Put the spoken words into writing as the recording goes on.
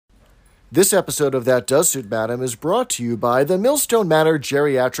This episode of That Does Suit Madam is brought to you by the Millstone Manor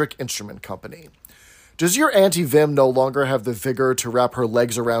Geriatric Instrument Company. Does your Auntie Vim no longer have the vigor to wrap her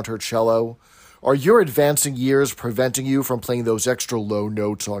legs around her cello? Are your advancing years preventing you from playing those extra low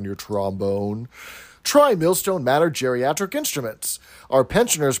notes on your trombone? Try Millstone Manor Geriatric Instruments. Our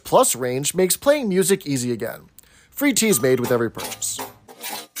Pensioners Plus range makes playing music easy again. Free teas made with every purchase.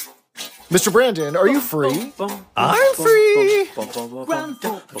 Mr. Brandon, are you free? I'm free!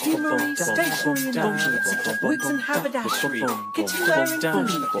 Groundful, perfumery, stationery and laundry, wigs and haberdashery, kitchenware and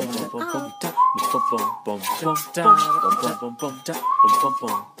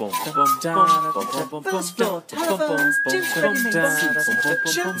first floor, telephones, gents, ready-made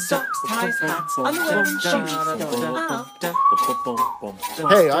suits, shirts, socks, ties, hats, underwear and shoes.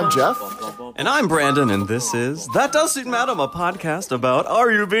 Hey, I'm Jeff. And I'm Brandon, and this is That Does Suit Madam, a podcast about Are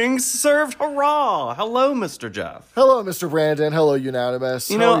You Being Served? Hurrah! Hello, Mr. Jeff. Hello, Mr. Brandon. Hello, Unanimous.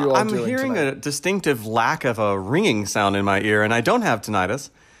 You How are you know, all I'm doing hearing tonight? a distinctive lack of a ringing sound in my ear, and I don't have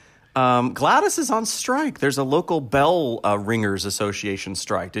tinnitus. Gladys is on strike. There's a local bell ringers association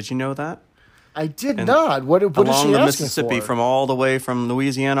strike. Did you know that? I did not. What is she Along the asking Mississippi, for? from all the way from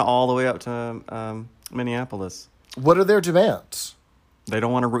Louisiana all the way up to Minneapolis. What are their demands? They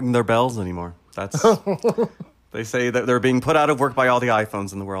don't want to ring their bells anymore. That's they say that they're being put out of work by all the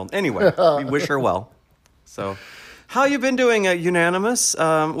iPhones in the world. Anyway, we wish her well. So, how you been doing, Unanimous?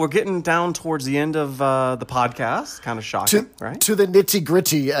 We're getting down towards the end of the podcast. Kind of shocking, right? To the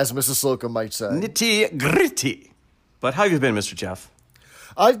nitty-gritty, as Mrs. Slocum might say. Nitty gritty. But how have you been, Mr. Jeff?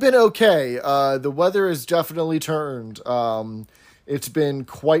 I've been okay. The weather has definitely turned. It's been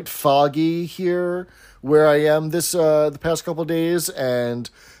quite foggy here where I am the past couple of days, and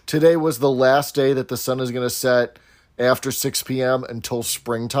today was the last day that the sun is going to set after 6 p.m. until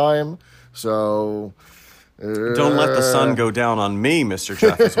springtime. So Don't let the sun go down on me, Mr.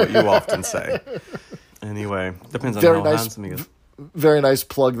 Jeff, is what you often say. Anyway, depends on how handsome he is. Very nice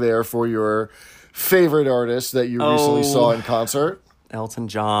plug there for your favorite artist that you recently saw in concert. Elton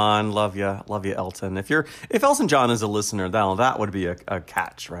John, love you, Elton. If Elton John is a listener, that would be a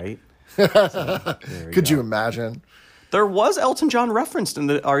catch, right? So, Could you imagine? There was Elton John referenced in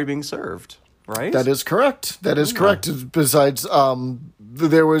the Are You Being Served, right? That is correct. That is correct. Besides,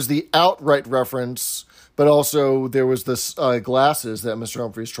 there was the outright reference, but also there was this glasses that Mr.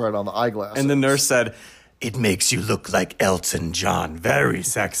 Humphries tried on, the eyeglasses. And the nurse said, "It makes you look like Elton John, very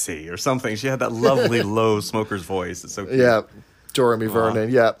sexy," or something. She had that lovely low smoker's voice. It's so cute. Yeah, Jeremy Vernon,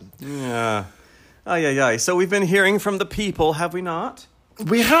 yeah. Yeah. Ay. So we've been hearing from the people, have we not?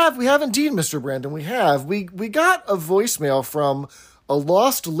 We have indeed, Mr. Brandon, we have. We got a voicemail from a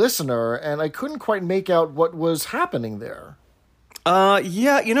lost listener, and I couldn't quite make out what was happening there.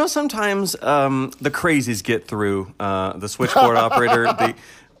 Yeah, you know, sometimes the crazies get through the switchboard operator.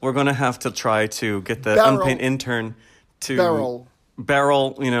 We're going to have to try to get the unpaid intern to...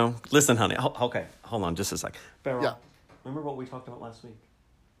 Beryl, you know, listen, honey. Okay, hold on just a sec. Beryl, Yeah. Remember what we talked about last week?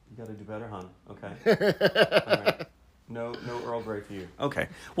 You got to do better, hon. Okay. All right. No Earl Grey for you. Okay.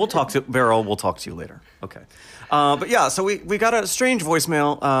 We'll talk to Beryl. We'll talk to you later. Okay. But yeah, so we got a strange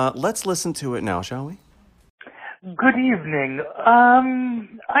voicemail. Let's listen to it now, shall we? Good evening.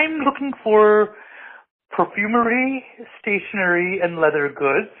 I'm looking for perfumery, stationery, and leather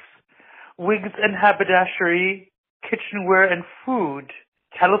goods, wigs and haberdashery, kitchenware and food,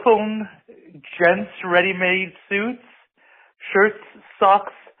 telephone, gents ready-made suits, shirts,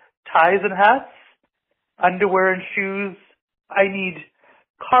 socks, ties and hats, underwear and shoes. I need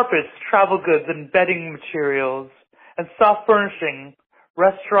carpets, travel goods, and bedding materials, and soft furnishing,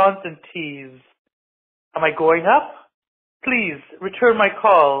 restaurants, and teas. Am I going up? Please, return my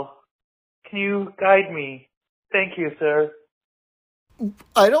call. Can you guide me? Thank you, sir.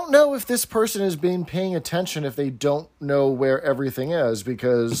 I don't know if this person has been paying attention if they don't know where everything is,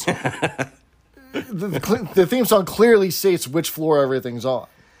 because the theme song clearly states which floor everything's on.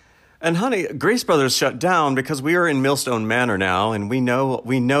 And honey, Grace Brothers shut down because we are in Millstone Manor now, and we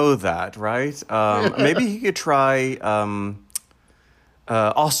know that, right? Maybe he could try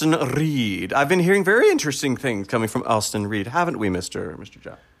Austin Reed. I've been hearing very interesting things coming from Austin Reed, haven't we, Mr.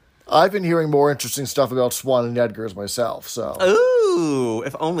 Jeff? I've been hearing more interesting stuff about Swan and Edgar's myself, so. Ooh,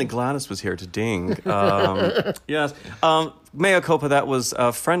 if only Gladys was here to ding. Yes. Mea culpa, that was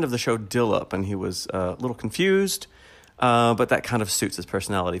a friend of the show, Dillup, and he was a little confused, but that kind of suits his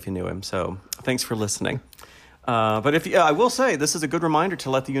personality if you knew him, so thanks for listening. But I will say, this is a good reminder to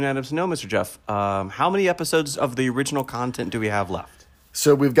let the Unanimous know, Mr. Jeff, how many episodes of the original content do we have left?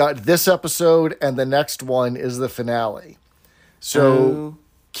 So we've got this episode, and the next one is the finale. So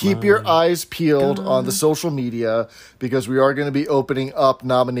keep your eyes peeled on the social media because we are going to be opening up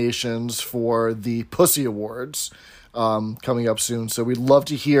nominations for the Pussy Awards coming up soon. So we'd love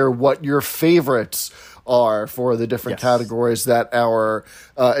to hear what your favorites are for the different categories that our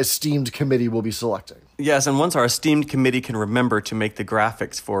esteemed committee will be selecting. Yes, and once our esteemed committee can remember to make the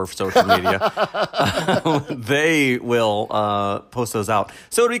graphics for social media, they will post those out.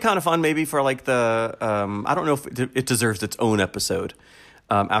 So it'd be kind of fun maybe for like the, I don't know if it deserves its own episode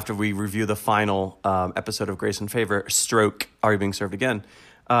after we review the final episode of Grace and Favor, stroke, Are You Being Served Again?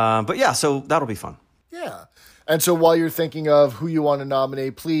 But yeah, so that'll be fun. Yeah. And so while you're thinking of who you want to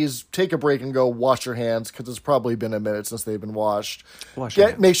nominate, please take a break and go wash your hands because it's probably been a minute since they've been washed.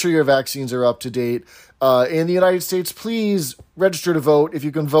 Make sure your vaccines are up to date. In the United States, please register to vote. If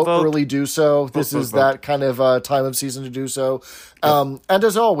you can vote early, do so. This is that kind of time of season to do so. And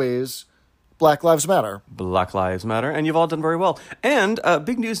as always, Black Lives Matter. Black Lives Matter. And you've all done very well. And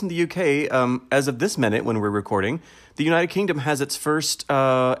big news in the UK, as of this minute when we're recording, the United Kingdom has its first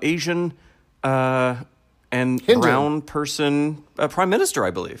Asian and Hindu. brown person prime minister,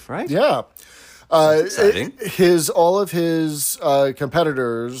 I believe, right? Yeah. Exciting. All of his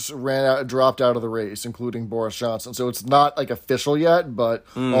competitors dropped out of the race, including Boris Johnson. So it's not like official yet, but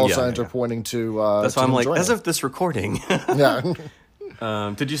all signs are pointing to. That's why I'm like, as of this recording. Yeah.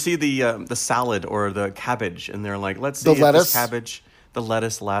 Did you see the salad or the cabbage? And they're like, let's see The if lettuce? this cabbage, the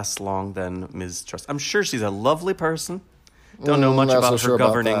lettuce lasts long than Ms. Truss. I'm sure she's a lovely person. Don't know much not so about sure her about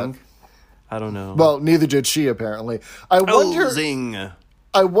governing. that. I don't know. Well, neither did she, apparently. Zing.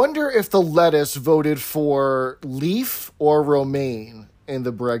 I wonder if the lettuce voted for Leaf or Romaine in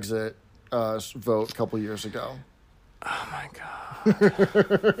the Brexit vote a couple years ago. Oh, my God.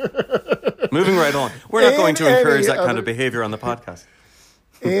 Moving right on. We're not going to encourage that kind of behavior on the podcast.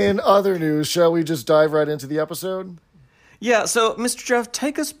 In other news, shall we just dive right into the episode? Yeah, so, Mr. Jeff,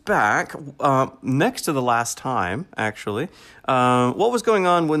 take us back next to the last time, actually. What was going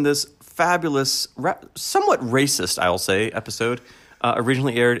on when this fabulous, somewhat racist, I'll say, episode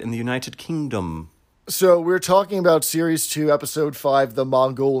originally aired in the United Kingdom? So we're talking about Series 2, Episode 5, The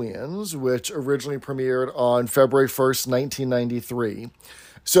Mongolians, which originally premiered on February 1st, 1993.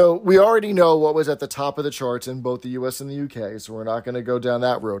 So we already know what was at the top of the charts in both the US and the UK, so we're not going to go down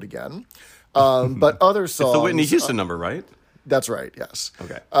that road again. But other songs... It's the Whitney Houston number, right? That's right, yes.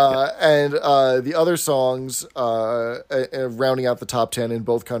 Okay. And the other songs rounding out the top 10 in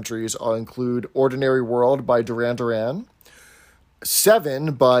both countries include Ordinary World by Duran Duran,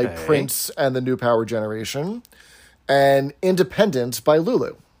 Seven by Prince and the New Power Generation, and Independent by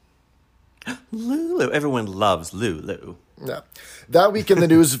Lulu. Lulu. Everyone loves Lulu. Yeah. That week in the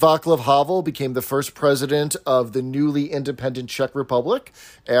news, Václav Havel became the first president of the newly independent Czech Republic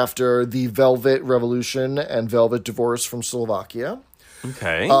after the Velvet Revolution and Velvet divorce from Slovakia.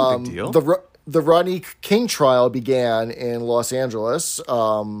 Okay, big deal. The Rodney King trial began in Los Angeles,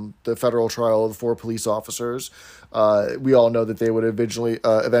 the federal trial of the 4 police officers. We all know that they would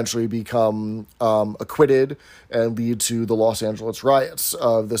eventually become acquitted and lead to the Los Angeles riots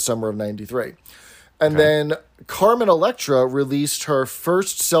of the summer of 93. And then Carmen Electra released her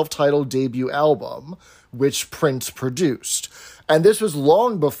first self-titled debut album, which Prince produced. And this was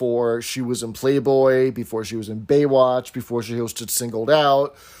long before she was in Playboy, before she was in Baywatch, before she hosted Singled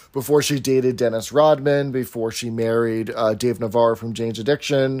Out, before she dated Dennis Rodman, before she married Dave Navarro from Jane's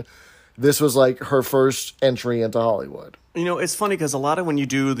Addiction. This was like her first entry into Hollywood. You know, it's funny because a lot of when you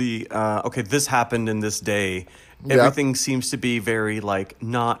do the, this happened in this day, everything seems to be very, like,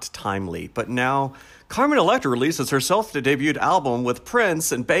 not timely. But now Carmen Electra releases her self-debuted album with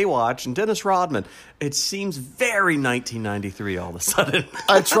Prince and Baywatch and Dennis Rodman. It seems very 1993 all of a sudden.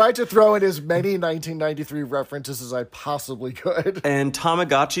 I tried to throw in as many 1993 references as I possibly could. And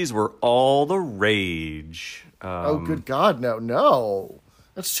Tamagotchis were all the rage. Oh, good God, no.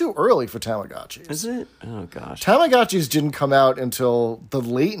 That's too early for Tamagotchis. Is it? Oh, gosh. Tamagotchis didn't come out until the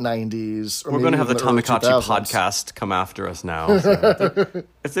late 90s. We're going to have the Tamagotchi podcast come after us now. So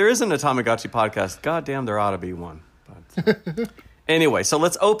if there isn't a Tamagotchi podcast, goddamn, there ought to be one. But anyway, so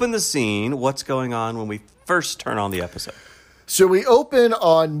let's open the scene. What's going on when we first turn on the episode? So we open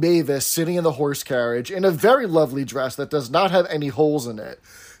on Mavis sitting in the horse carriage in a very lovely dress that does not have any holes in it.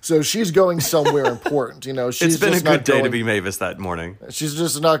 So she's going somewhere important, you know. She's it's been just a good day going, to be Mavis that morning. She's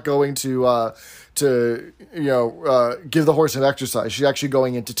just not going to give the horse an exercise. She's actually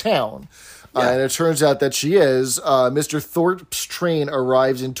going into town, and it turns out that she is. Mr. Thorpe's train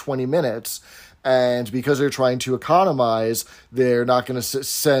arrives in 20 minutes, and because they're trying to economize, they're not going to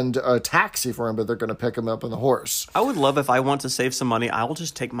send a taxi for him, but they're going to pick him up on the horse. I would love if I want to save some money, I will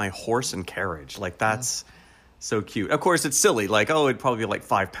just take my horse and carriage. Like So cute. Of course, it's silly. Like, oh, it'd probably be like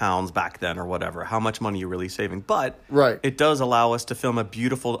 £5 back then or whatever. How much money are you really saving? But Right. it does allow us to film a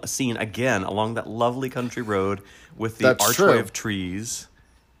beautiful scene again along that lovely country road with the That's archway true. of trees.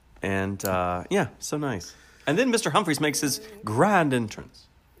 And, yeah, so nice. And then Mr. Humphreys makes his grand entrance.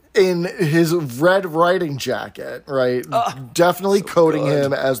 In his red riding jacket, right? Definitely so coding good.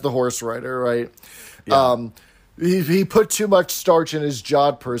 him as the horse rider, right? Yeah. He put too much starch in his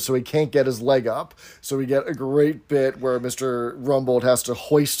jodhpur, so he can't get his leg up. So we get a great bit where Mr. Rumbold has to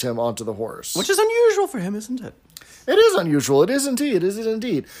hoist him onto the horse. Which is unusual for him, isn't it? It is unusual. It is indeed. It is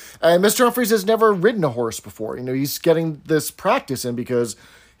indeed. And Mr. Humphreys has never ridden a horse before. You know, he's getting this practice in because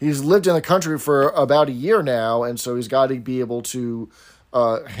he's lived in the country for about a year now, and so he's got to be able to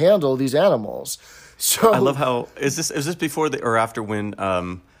handle these animals. So I love how is this before or after when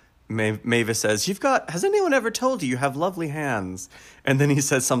Mavis says, has anyone ever told you have lovely hands? And then he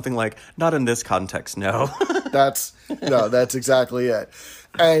says something like, not in this context, no. that's exactly it.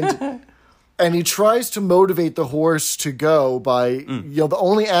 And he tries to motivate the horse to go by, the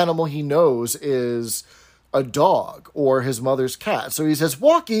only animal he knows is a dog or his mother's cat. So he says,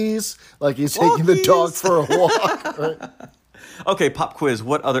 walkies, like he's taking the dog for a walk. Right? Okay, pop quiz.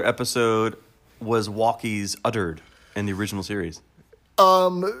 What other episode was walkies uttered in the original series?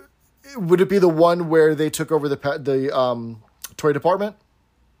 Would it be the one where they took over the toy department?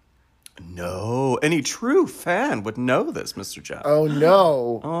 No. Any true fan would know this, Mr. Jeff. Oh,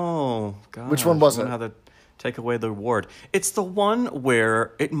 no. Oh, God. Which one was it? How to take away the award. It's the one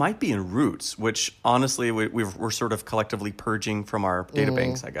where it might be in Roots, which honestly we're sort of collectively purging from our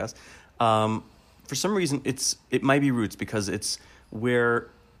databanks, I guess. For some reason, it might be Roots because it's where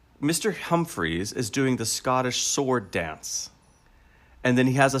Mr. Humphreys is doing the Scottish sword dance. And then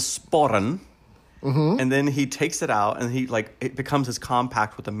he has a sporran, and then he takes it out, and it becomes as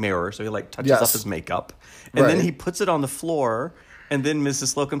compact with a mirror, so he touches up his makeup, and then he puts it on the floor, and then Mrs.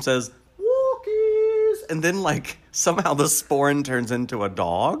 Slocum says, "Walkies," and then somehow the sporran turns into a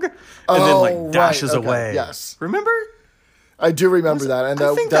dog, and then dashes away. Yes, remember? I do remember that, and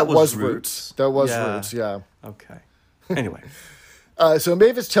I think that was Roots. Roots. That was Roots. Yeah. Okay. Anyway, so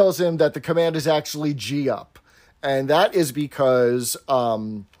Mavis tells him that the command is actually G up. And that is because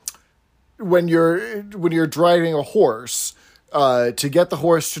when you're driving a horse, to get the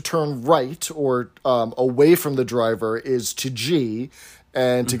horse to turn right or away from the driver is to G,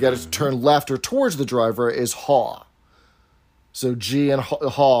 and to get it to turn left or towards the driver is haw. So G and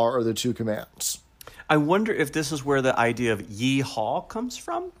haw are the two commands. I wonder if this is where the idea of yee-haw comes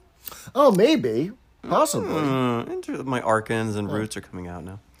from? Oh, maybe. Possibly. My Arkans and Roots are coming out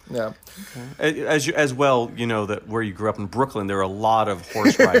now. Yeah. Okay. As well, you know that where you grew up in Brooklyn, there are a lot of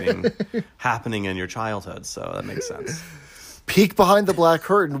horse riding happening in your childhood, so that makes sense. Peek behind the black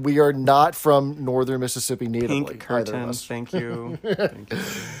curtain. We are not from northern Mississippi natively. Pink curtain, thank you. Thank you.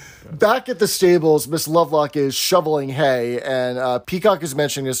 Back at the stables, Miss Lovelock is shoveling hay, and Peacock is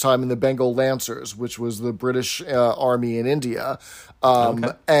mentioning his time in the Bengal Lancers, which was the British army in India.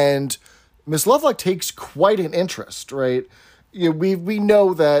 And Miss Lovelock takes quite an interest, right? We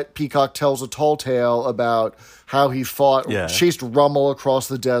know that Peacock tells a tall tale about how he chased Rummel across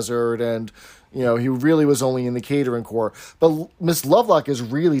the desert, and he really was only in the catering corps. But Miss Lovelock is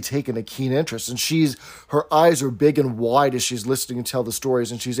really taking a keen interest, and her eyes are big and wide as she's listening and tell the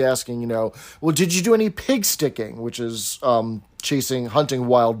stories, and she's asking, well, did you do any pig sticking, which is hunting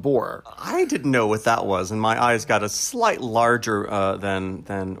wild boar? I didn't know what that was, and my eyes got a slight larger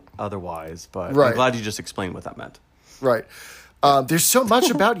than otherwise. But I'm glad you just explained what that meant. Right. There's so much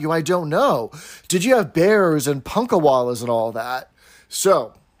about you I don't know. Did you have bears and punkawallas and all that?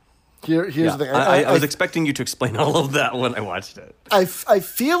 So, here's the thing. I was expecting you to explain all of that when I watched it. I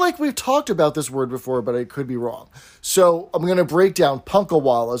feel like we've talked about this word before, but I could be wrong. So, I'm going to break down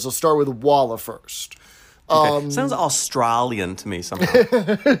punkawallas. I'll start with walla first. Okay. Sounds Australian to me somehow.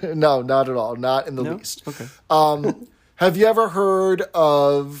 No, not at all. Not in the least. Okay. Have you ever heard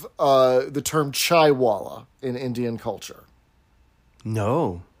of the term chaiwalla in Indian culture?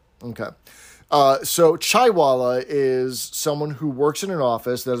 No. Okay. So chaiwalla is someone who works in an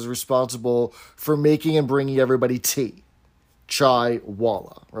office that is responsible for making and bringing everybody tea.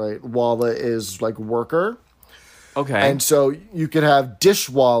 Chaiwalla, right? Walla is like worker. Okay. And so you could have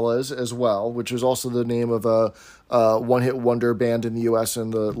dishwallas as well, which is also the name of a one-hit wonder band in the U.S. in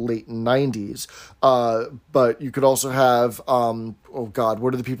the late 90s. But you could also have,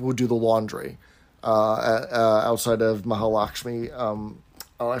 what are the people who do the laundry? Outside of Mahalakshmi,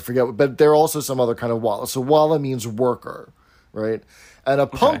 I forget, but there are also some other kind of walla. So walla means worker, right? And a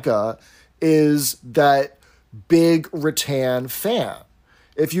punka is that big rattan fan.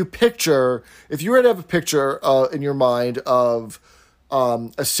 if you were to have a picture in your mind of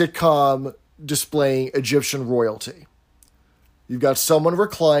a sitcom displaying Egyptian royalty, you've got someone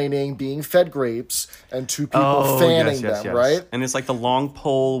reclining, being fed grapes, and two people fanning them, right? And it's like the long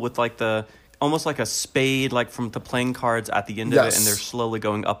pole with like almost like a spade, like from the playing cards at the end of it, and they're slowly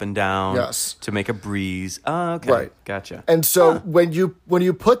going up and down to make a breeze. Oh, okay. Right. Gotcha. And so when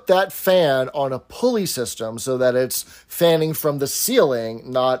you put that fan on a pulley system so that it's fanning from the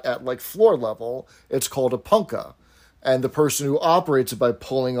ceiling, not at like floor level, it's called a punkah. And the person who operates it by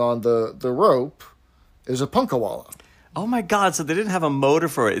pulling on the rope is a punkawalla. Oh my God! So they didn't have a motor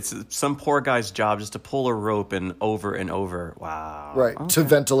for it. It's some poor guy's job just to pull a rope and over. Wow. Right, okay. to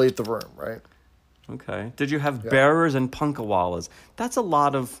ventilate the room, right? Okay. Did you have bearers and punkawallas? That's a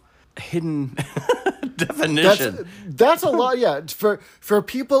lot of hidden definition. That's a lot, yeah. For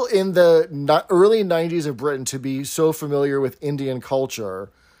people in the early 90s of Britain to be so familiar with Indian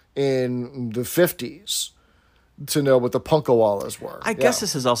culture in the 50s, to know what the punkawallas were. I guess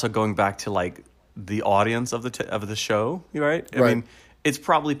this is also going back to like the audience of the show, right? I mean, it's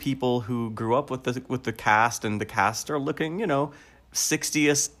probably people who grew up with the cast, and the cast are looking,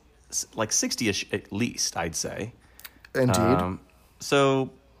 60ish, like 60ish at least, I'd say. Indeed.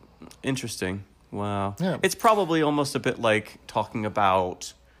 So interesting. Wow. Yeah. It's probably almost a bit like talking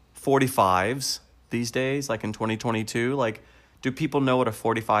about 45s these days, like in 2022. Like, do people know what a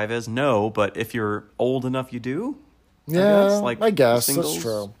 45 is? No, but if you're old enough, you do. Yeah, I guess singles. that's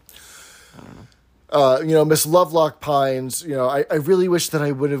true. I don't know. Miss Lovelock Pines, I really wish that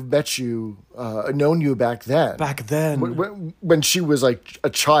I would have met you, known you back then. Back then. When she was like a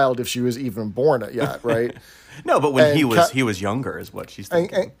child, if she was even born yet, right? No, but when he was younger is what she's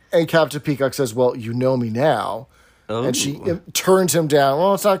thinking. And Captain Peacock says, well, you know me now. Oh. And she turns him down.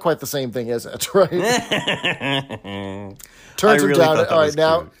 Well, it's not quite the same thing, is it? Right? Turns him down. All right,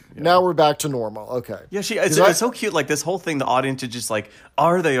 now we're back to normal. Okay. Yeah, it's so cute. Like this whole thing, the audience is just like,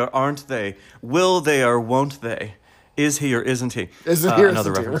 are they or aren't they? Will they or won't they? Is he or isn't he? Is it here?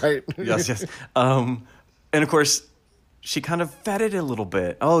 Another isn't reference. He, right? Yes. And of course, she kind of fed it a little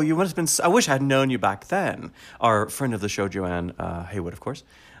bit. Oh, you must have been. I wish I had known you back then. Our friend of the show, Joanne Haywood, of course.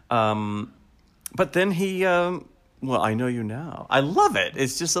 But then he. Well, I know you now. I love it.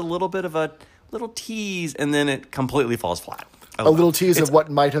 It's just a little bit of a little tease, and then it completely falls flat. A little tease of what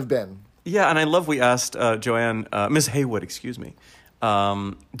might have been. Yeah, and I love we asked Joanne, Miss Haywood, excuse me,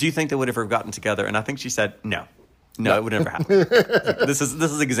 do you think they would have ever gotten together? And I think she said, no, it would never happen. This is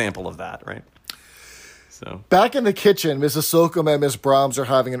an example of that, right? So back in the kitchen, Mrs. Slocum and Miss Brahms are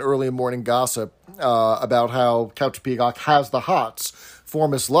having an early morning gossip about how Captain Peacock has the hots for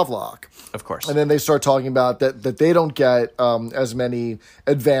Miss Lovelock. Of course. And then they start talking about that they don't get as many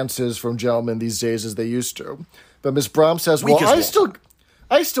advances from gentlemen these days as they used to. But Miss Brahms says, well,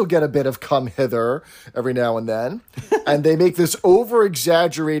 I still get a bit of come hither every now and then. And they make this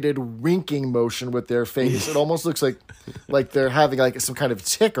over-exaggerated winking motion with their face. It almost looks like they're having like some kind of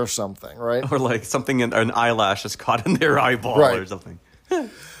tick or something, right? Or like something an eyelash is caught in their eyeball or something.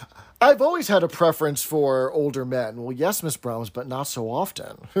 I've always had a preference for older men. Well, yes, Miss Brahms, but not so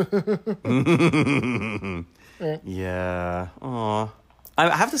often. Yeah. Aw.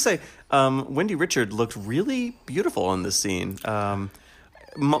 I have to say, Wendy Richard looked really beautiful in this scene.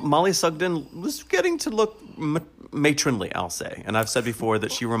 Molly Sugden was getting to look matronly, I'll say. And I've said before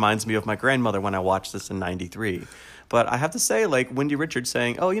that she reminds me of my grandmother when I watched this in 93. But I have to say, like, Wendy Richard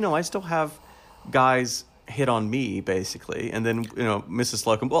saying, oh, I still have guys hit on me, basically. And then, Mrs.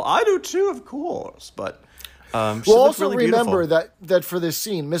 Slocum, well, I do too, of course. But she also really remember that for this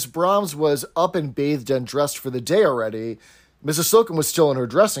scene, Miss Brahms was up and bathed and dressed for the day already. Mrs. Slocum was still in her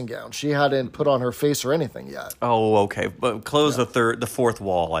dressing gown. She hadn't put on her face or anything yet. Oh, okay. But close the fourth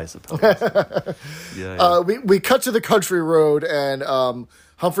wall, I suppose. We cut to the country road, and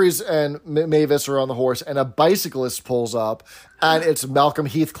Humphreys and Mavis are on the horse, and a bicyclist pulls up, and it's Malcolm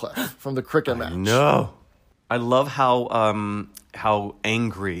Heathcliff from the cricket match. No, I love how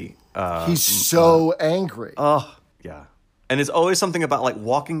angry he's so angry. Oh, yeah. And it's always something about like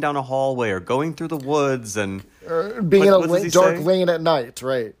walking down a hallway or going through the woods and being in a dark lane at night,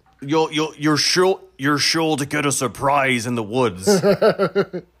 right? You're sure to get a surprise in the woods.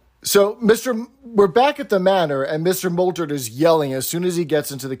 So we're back at the manor, and Mr. Moultrie is yelling as soon as he gets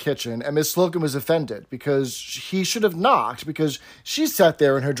into the kitchen, and Miss Slocum is offended because he should have knocked because she sat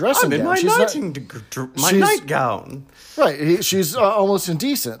there in her dressing gown. I'm in my nightgown. Right, she's almost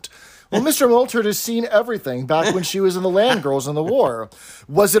indecent. Well, Mr. Moultrie has seen everything back when she was in the Land Girls in the war.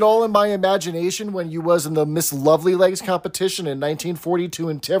 Was it all in my imagination when you was in the Miss Lovely Legs competition in 1942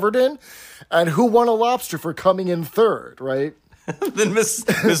 in Tiverton? And who won a lobster for coming in third, right? Then Miss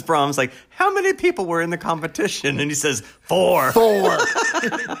Brahms like, how many people were in the competition? And he says, 4. 4.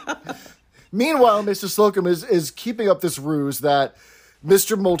 Meanwhile, Mr. Slocum is keeping up this ruse that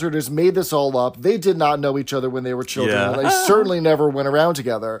Mr. Moultrie has made this all up. They did not know each other when they were children. Yeah. And they certainly never went around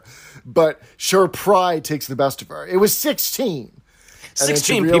together. But sure, pride takes the best of her. It was 16.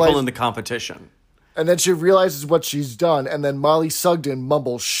 16 people in the competition. And then she realizes what she's done, and then Molly Sugden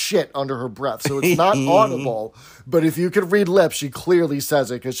mumbles shit under her breath. So it's not audible, but if you could read lips, she clearly says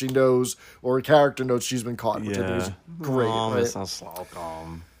it because she knows, or her character knows she's been caught, which I think is great. Oh, right? Mrs.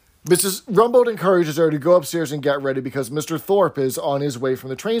 Slocum. Mrs. Rumbold encourages her to go upstairs and get ready because Mr. Thorpe is on his way from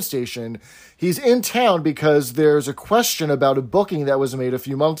the train station. He's in town because there's a question about a booking that was made a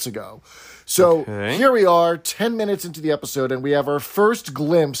few months ago. So Here we are, 10 minutes into the episode, and we have our first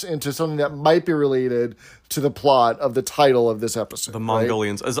glimpse into something that might be related to the plot of the title of this episode. The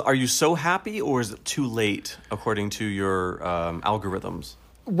Mongolians. Right? Are you so happy, or is it too late, according to your algorithms?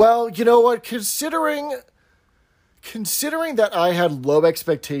 Well, you know what? Considering that I had low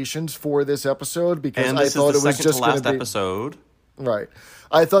expectations for this episode, because I thought it was just going to be episode. Right.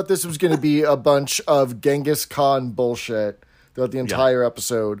 I thought this was going to be a bunch of Genghis Khan bullshit throughout the entire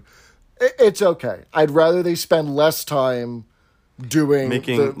episode. It's okay. I'd rather they spend less time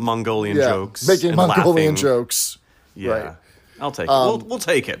making Mongolian jokes. Making Mongolian jokes. Yeah. Right. I'll take it. We'll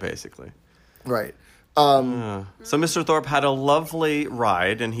take it, basically. Right. So Mr. Thorpe had a lovely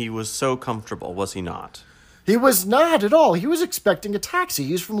ride, and he was so comfortable, was he not? He was not at all. He was expecting a taxi.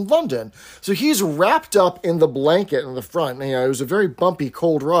 He's from London. So he's wrapped up in the blanket in the front. It was a very bumpy,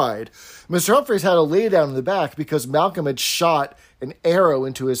 cold ride. Mr. Humphries had to lay down in the back because Malcolm had shot an arrow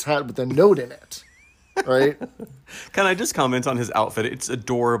into his hat with a note in it. Right? Can I just comment on his outfit? It's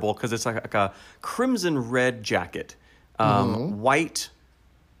adorable because it's like a crimson red jacket. White,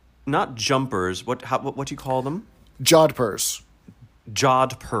 not jumpers. What do you call them? Jodhpurs.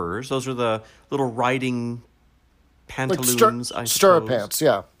 Jodhpurs. Those are the little riding pantaloons, I suppose. Stirrup pants,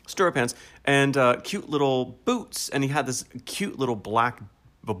 yeah. Stirrup pants. And cute little boots. And he had this cute little black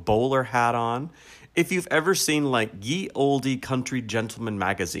bowler hat on. If you've ever seen, like, Ye Olde Country Gentleman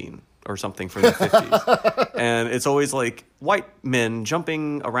magazine or something from the 50s. And it's always, like, white men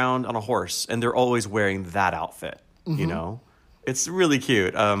jumping around on a horse. And they're always wearing that outfit, you know? It's really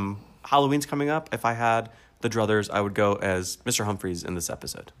cute. Halloween's coming up. If I had the druthers, I would go as Mr. Humphries in this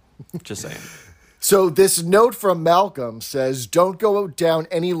episode. Just saying. So this note from Malcolm says, don't go down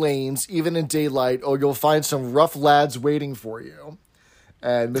any lanes, even in daylight, or you'll find some rough lads waiting for you.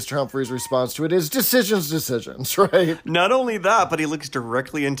 And Mr. Humphries' response to it is, decisions, right? Not only that, but he looks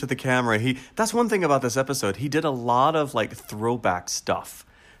directly into the camera. That's one thing about this episode. He did a lot of, like, throwback stuff.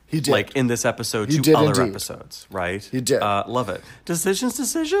 He did. Like, in this episode to other episodes, right? He did. Love it.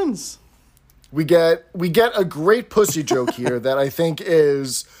 Decisions. We get a great pussy joke here that I think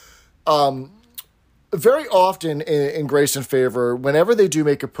is very often in Grace and Favor, whenever they do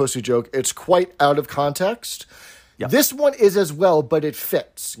make a pussy joke, it's quite out of context. Yep. This one is as well, but it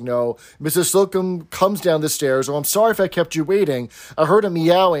fits. Mrs. Slocum comes down the stairs. Oh, I'm sorry if I kept you waiting. I heard a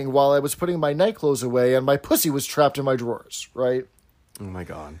meowing while I was putting my night clothes away, and my pussy was trapped in my drawers, right? Oh, my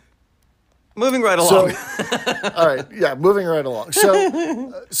God. Moving right along. All right, yeah, moving right along.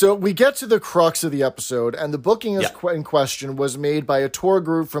 So we get to the crux of the episode, and the booking in question was made by a tour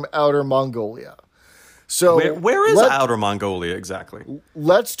group from Outer Mongolia. So where is Outer Mongolia exactly?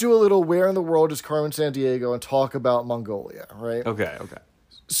 Let's do a little where in the world is Carmen Sandiego and talk about Mongolia, right? Okay.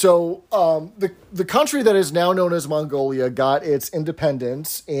 So the country that is now known as Mongolia got its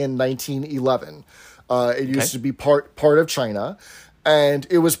independence in 1911. It used to be part of China. And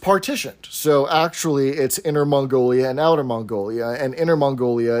it was partitioned. So actually, it's Inner Mongolia and Outer Mongolia. And Inner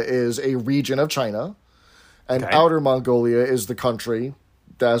Mongolia is a region of China. And Outer Mongolia is the country,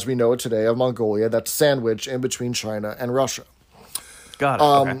 as we know it today, of Mongolia, that's sandwiched in between China and Russia. Got it.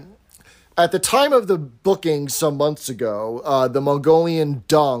 Okay. At the time of the booking some months ago, the Mongolian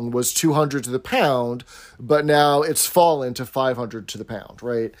dung was 200 to the pound, but now it's fallen to 500 to the pound,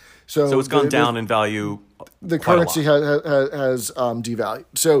 right? So it's gone down in value. The currency has devalued.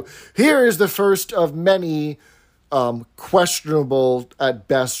 So here is the first of many questionable, at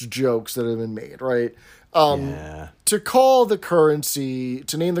best, jokes that have been made, right? To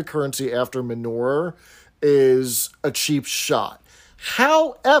name the currency after Manure is a cheap shot.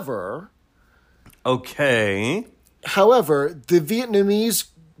 However, the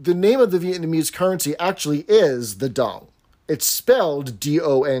name of the Vietnamese currency actually is the dong. It's spelled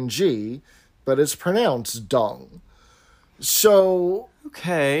D-O-N-G, but it's pronounced dung. So...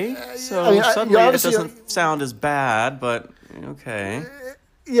 Okay. So suddenly it doesn't sound as bad, but okay.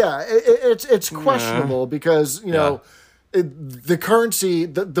 Yeah, it's questionable because, the currency,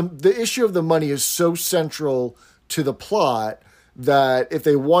 the issue of the money is so central to the plot that if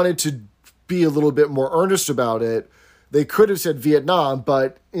they wanted to be a little bit more earnest about it, they could have said Vietnam,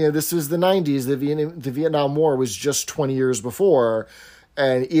 but this is the 90s. The Vietnam War was just 20 years before,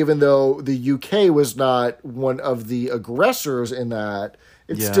 and even though the UK was not one of the aggressors in that,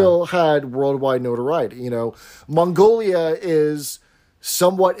 it still had worldwide notoriety. Mongolia is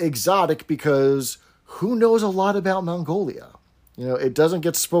somewhat exotic because who knows a lot about Mongolia? It doesn't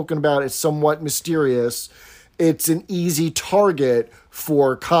get spoken about. It's somewhat mysterious. It's an easy target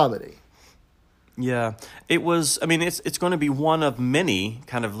for comedy. Yeah, it was. I mean, it's going to be one of many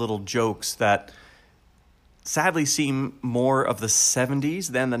kind of little jokes that sadly seem more of the 70s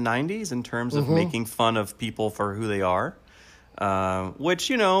than the 90s in terms of making fun of people for who they are. Which,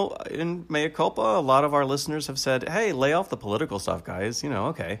 in Mea Culpa, a lot of our listeners have said, hey, lay off the political stuff, guys.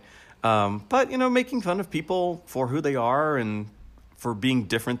 Okay. But, making fun of people for who they are and for being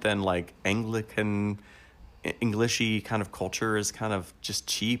different than like Anglican, Englishy kind of culture is kind of just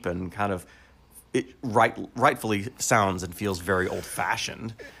cheap and kind of rightfully sounds and feels very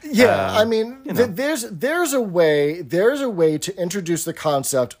old-fashioned. Yeah, there's a way to introduce the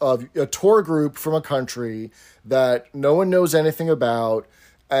concept of a tour group from a country that no one knows anything about,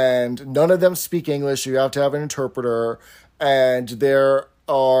 and none of them speak English. You have to have an interpreter, and there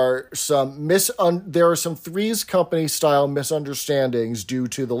are some Three's Company style misunderstandings due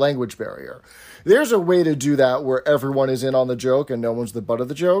to the language barrier. There's a way to do that where everyone is in on the joke and no one's the butt of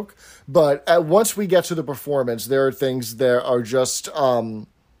the joke. But once we get to the performance, there are things that are just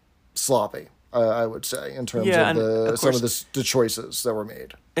sloppy, I would say, in terms of some of the choices that were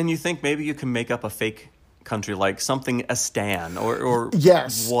made. And you think maybe you can make up a fake country like something Astan or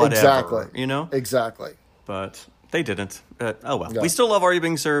yes, whatever, exactly. Exactly. But they didn't. Oh well. Yeah. We still love Are You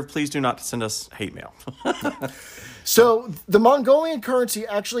Being Served? Please do not send us hate mail. So the Mongolian currency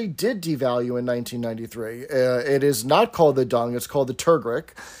actually did devalue in 1993. It is not called the dung; it's called the turgric.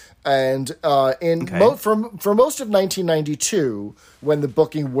 And for most of 1992, when the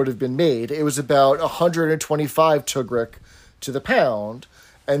booking would have been made, it was about 125 turgric to the pound,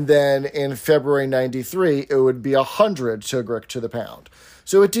 and then in February 93, it would be 100 turgric to the pound.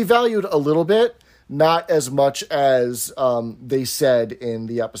 So it devalued a little bit. Not as much as they said in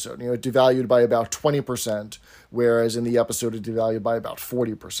the episode. It devalued by about 20%, whereas in the episode it devalued by about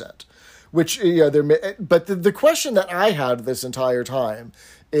 40%. Which, but the question that I had this entire time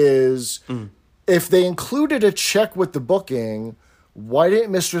is, if they included a check with the booking, why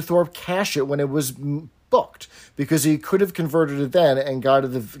didn't Mr. Thorpe cash it when it was booked? Because he could have converted it then and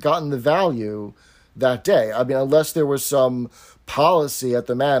gotten the value that day. I mean, unless there was some policy at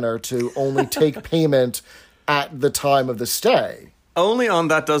the manor to only take payment at the time of the stay. Only on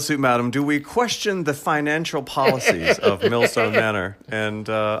That Does Suit Madam do we question the financial policies of Millstone Manor, and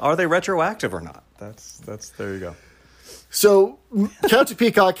are they retroactive or not? That's there you go. So Count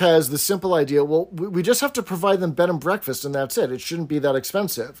Peacock has the simple idea, well, we just have to provide them bed and breakfast, and that's it. It shouldn't be that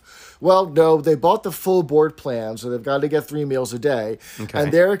expensive. Well, no, they bought the full board plan, so they've got to get 3 meals a day,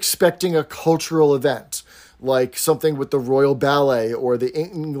 and they're expecting a cultural event, like something with the Royal Ballet or the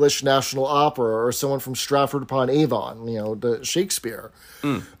English National Opera or someone from Stratford-upon-Avon, the Shakespeare.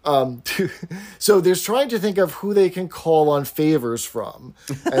 So they're trying to think of who they can call on favors from.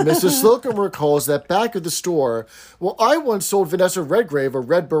 And Mrs. Slocum recalls that back at the store, well, I once sold Vanessa Redgrave a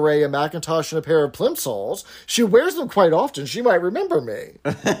red beret, a Macintosh, and a pair of plimsolls. She wears them quite often. She might remember me.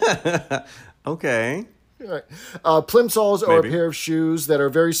 Okay. Right. Plimsolls are a pair of shoes that are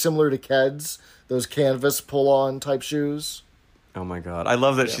very similar to Keds. Those canvas pull-on type shoes. Oh, my God. I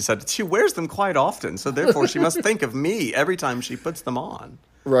love that she said she wears them quite often, so therefore she must think of me every time she puts them on.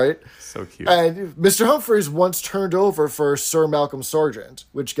 Right. So cute. And Mr. Humphreys once turned over for Sir Malcolm Sargent,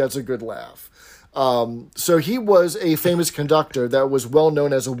 which gets a good laugh. So he was a famous conductor that was well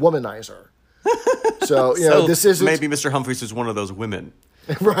known as a womanizer. So, this isn't... Maybe Mr. Humphreys is one of those women.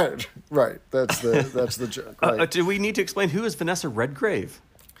 Right. That's the joke. Right. Do we need to explain who is Vanessa Redgrave?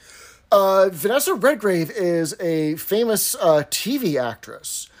 Vanessa Redgrave is a famous TV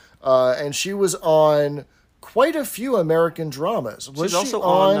actress, and she was on quite a few American dramas. She's also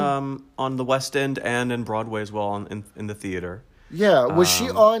on the West End and in Broadway as well in the theater. Yeah, was she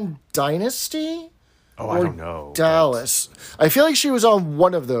on Dynasty? Oh, I don't know. Dallas. I feel like she was on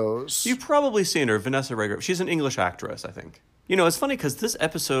one of those. You've probably seen her, Vanessa Redgrave. She's an English actress, I think. It's funny because this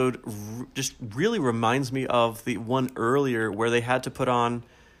episode just really reminds me of the one earlier where they had to put on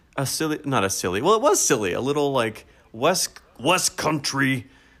a little like West Country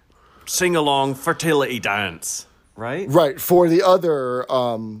sing-along fertility dance, right? Right, for the other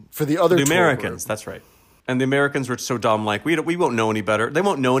the Americans, that's right. And the Americans were so dumb, like we won't know any better. They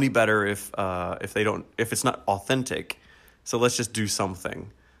won't know any better if it's not authentic. So let's just do something,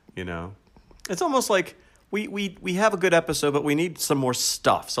 you know. It's almost like we have a good episode, but we need some more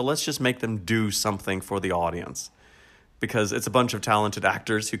stuff. So let's just make them do something for the audience, because it's a bunch of talented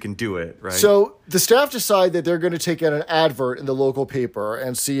actors who can do it, right? So the staff decide that they're going to take out an advert in the local paper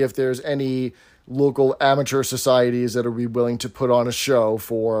and see if there's any local amateur societies that will be willing to put on a show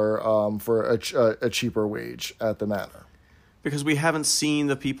for a cheaper wage at the manor. Because we haven't seen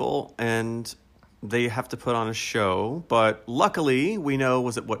the people, and they have to put on a show. But luckily, we know,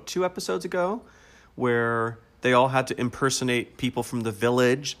 was it, 2 episodes ago, where they all had to impersonate people from the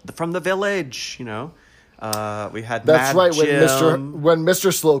village, you know. We had That's Mad right, Jim. when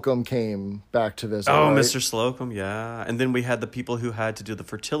Mr. Slocum came back to visit. Oh, right? Mr. Slocum, yeah. And then we had the people who had to do the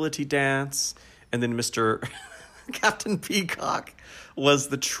fertility dance. And then Mr. Captain Peacock was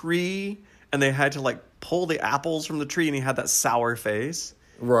the tree, and they had to like pull the apples from the tree, and he had that sour face.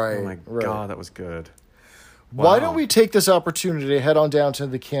 Right. Oh my God, that was good. Why Wow. don't we take this opportunity to head on down to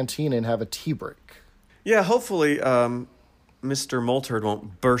the canteen and have a tea break? Yeah, hopefully Mr. Moultard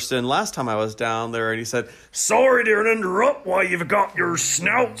won't burst in. Last time I was down there, and he said, "Sorry to interrupt while you've got your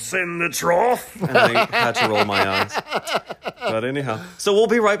snouts in the trough." And I had to roll my eyes. But anyhow, so we'll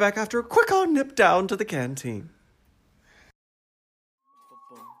be right back after a quick on nip down to the canteen.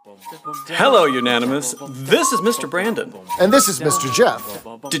 Hello, Unanimous. This is Mr. Brandon. And this is Mr. Jeff.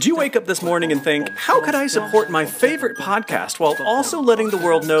 Did you wake up this morning and think, how could I support my favorite podcast while also letting the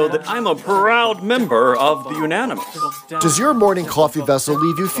world know that I'm a proud member of the Unanimous? Does your morning coffee vessel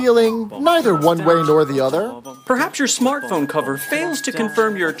leave you feeling neither one way nor the other? Perhaps your smartphone cover fails to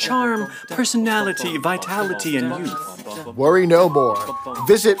confirm your charm, personality, vitality, and youth. Worry no more.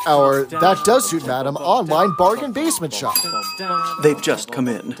 Visit our That Does Suit Madam online bargain basement shop. They've just come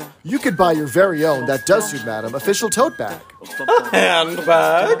in. You could buy your very own That Does Suit Madam official tote bag.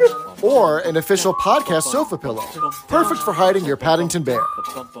 Handbag? Or an official podcast sofa pillow. Perfect for hiding your Paddington Bear.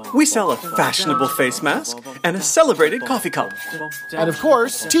 We sell a fashionable face mask and a celebrated coffee cup. And of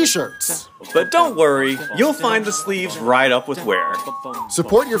course, t-shirts. But don't worry, you'll find the sleeves right up with wear.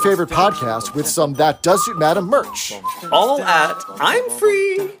 Support your favorite podcast with some That Does Suit Madam merch. All at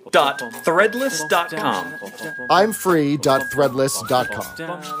imfree.threadless.com.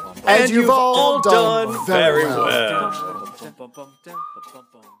 imfree.threadless.com. And you've all done very well.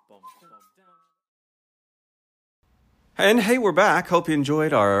 And hey, we're back. Hope you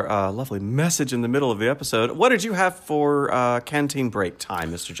enjoyed our lovely message in the middle of the episode. What did you have for canteen break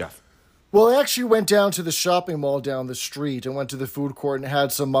time, Mr. Jeff? Well, I actually went down to the shopping mall down the street and went to the food court and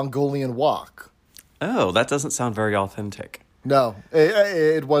had some Mongolian wok. Oh, that doesn't sound very authentic. No,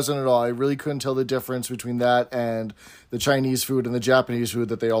 it wasn't at all. I really couldn't tell the difference between that and the Chinese food and the Japanese food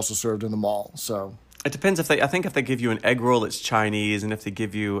that they also served in the mall. So It depends if they give you an egg roll, it's Chinese, and if they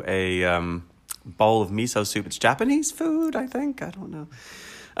give you a bowl of miso soup, it's Japanese food, I think. I don't know.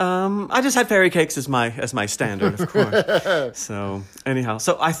 I just had fairy cakes as my standard, of course. So anyhow,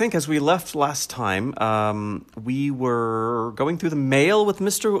 so I think as we left last time, we were going through the mail with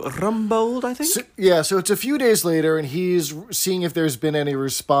Mr. Rumbold, I think. So it's a few days later, and he's seeing if there's been any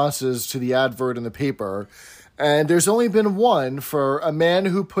responses to the advert in the paper. And there's only been one for a man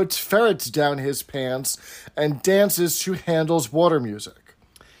who puts ferrets down his pants and dances to Handel's water music.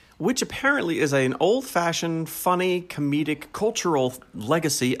 Which apparently is an old-fashioned, funny, comedic, cultural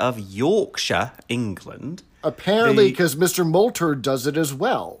legacy of Yorkshire, England. Apparently, because Mr. Moultard does it as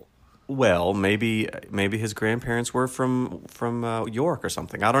well. Well, maybe his grandparents were from York or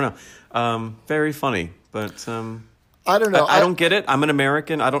something. I don't know. Very funny, but I don't know. I don't get it. I'm an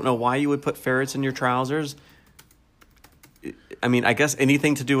American. I don't know why you would put ferrets in your trousers. I mean, I guess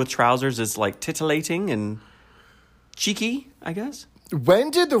anything to do with trousers is like titillating and cheeky, I guess.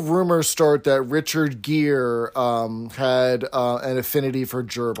 When did the rumor start that Richard Gere had an affinity for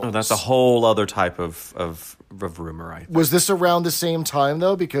gerbils? Oh, that's a whole other type of rumor, I think. Was this around the same time,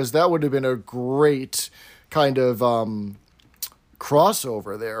 though? Because that would have been a great kind of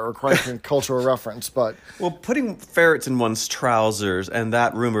crossover there, or quite a cultural reference. But Well, putting ferrets in one's trousers and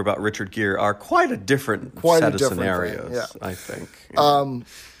that rumor about Richard Gere are quite a different set of scenarios, thing, yeah. I think.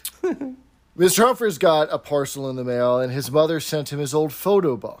 Mr. Humphreys got a parcel in the mail, and his mother sent him his old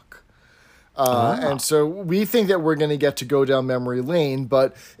photo book. And so we think that we're going to get to go down memory lane,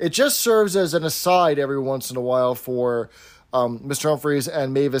 but it just serves as an aside every once in a while for Mr. Humphreys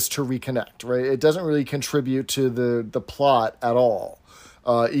and Mavis to reconnect, right? It doesn't really contribute to the plot at all.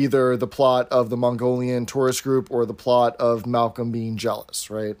 Either the plot of the Mongolian tourist group or the plot of Malcolm being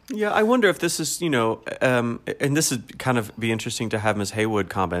jealous, right? Yeah, I wonder if this is, and this would kind of be interesting to have Ms. Haywood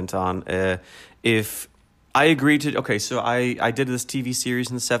comment on, if I agreed to. Okay, so I did this TV series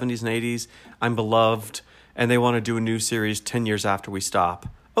in the 70s and 80s. I'm beloved, and they want to do a new series 10 years after we stop.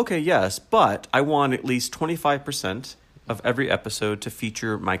 Okay, yes, but I want at least 25% of every episode to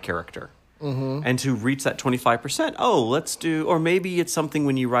feature my character. Mm-hmm. And to reach that 25%, let's do, or maybe it's something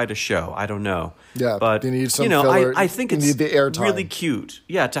when you write a show. I don't know. Yeah, but you need some filler. I think it's need the airtime. Really cute.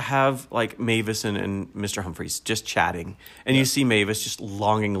 Yeah, to have like Mavis and Mr. Humphreys just chatting, and you see Mavis just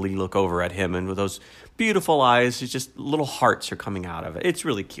longingly look over at him, and with those beautiful eyes, it's just little hearts are coming out of it. It's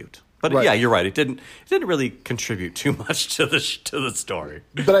really cute. But yeah, you're right. It didn't really contribute too much to the story.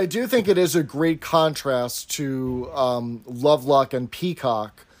 But I do think it is a great contrast to Lovelock and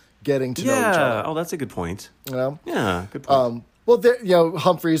Peacock getting to know each other. Oh, that's a good point. You know? Yeah, good point. Well,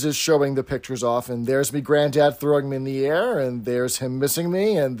 Humphreys is showing the pictures off, and there's me granddad throwing me in the air, and there's him missing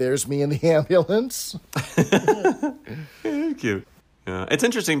me, and there's me in the ambulance. Cute. Yeah, it's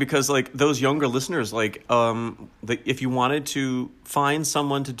interesting because like those younger listeners, like if you wanted to find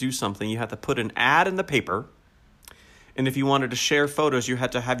someone to do something, you had to put an ad in the paper, and if you wanted to share photos, you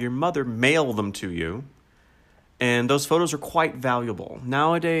had to have your mother mail them to you. And those photos are quite valuable.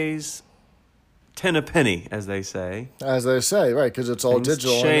 Nowadays, 10 a penny, as they say. As they say, right, because it's all Things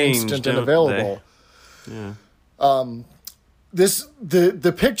digital change, and instant don't and available. they? Yeah.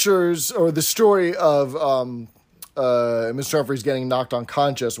 The pictures or the story of Mr. Humphreys getting knocked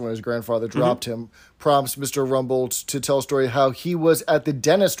unconscious when his grandfather dropped him prompts Mr. Rumbold to tell a story how he was at the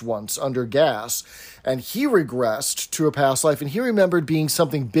dentist once under gas, and he regressed to a past life, and he remembered being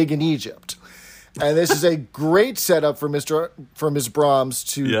something big in Egypt. And this is a great setup for Ms. Brahms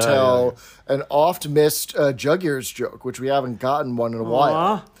to tell an oft-missed Jug Ears joke, which we haven't gotten one in a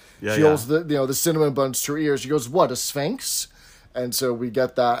while. She holds the cinnamon buns to her ears. She goes, "What, a sphinx?" And so we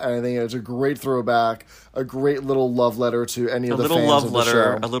get that, and I think it's a great throwback, a great little love letter to any of the fans of the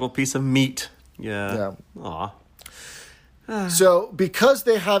show. A little piece of meat. Yeah. Aw. So because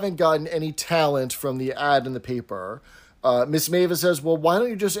they haven't gotten any talent from the ad in the paper, Miss Mavis says, well, why don't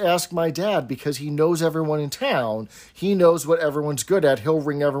you just ask my dad? Because he knows everyone in town. He knows what everyone's good at. He'll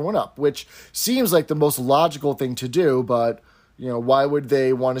ring everyone up, which seems like the most logical thing to do. But, why would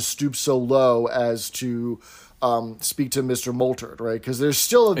they want to stoop so low as to speak to Mr. Moultard, right? Because there's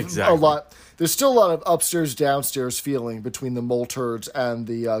still a lot. There's still a lot of upstairs, downstairs feeling between the Moultards and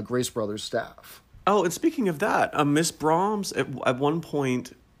the Grace Brothers staff. Oh, and speaking of that, Miss Brahms at one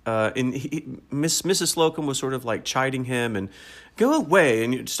point... Mrs. Slocum was sort of like chiding him and go away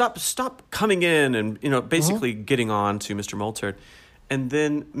and stop coming in and basically getting on to Mr. Moultard. And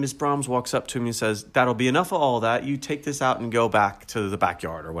then Miss Brahms walks up to him and says, "That'll be enough of all that. You take this out and go back to the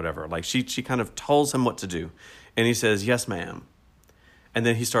backyard or whatever." Like she kind of tells him what to do, and he says, "Yes, ma'am." And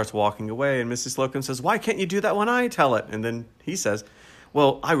then he starts walking away, and Mrs. Slocum says, "Why can't you do that when I tell it?" And then he says,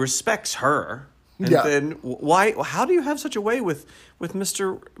 "Well, I respects her." And then why? How do you have such a way with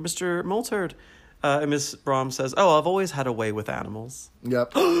Mr. Moultard? And Miss Brahms says, "Oh, I've always had a way with animals."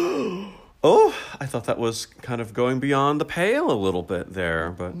 Yep. Oh, I thought that was kind of going beyond the pale a little bit there,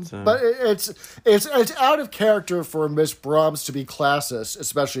 but it's out of character for Miss Brahms to be classist,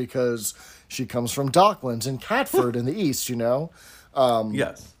 especially because she comes from Docklands and Catford in the East.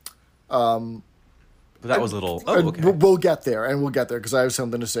 Yes. But that was a little... Oh, okay. We'll get there, because I have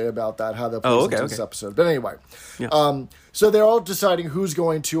something to say about that, how that plays into this episode. But anyway, so they're all deciding who's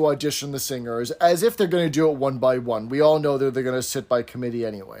going to audition the singers, as if they're going to do it one by one. We all know that they're going to sit by committee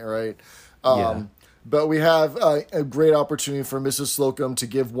anyway, right? But we have a great opportunity for Mrs. Slocum to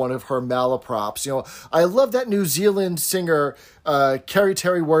give one of her malaprops. I love that New Zealand singer, Carrie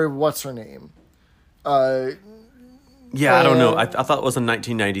Terry Warrior, what's her name? I don't know. I thought it was a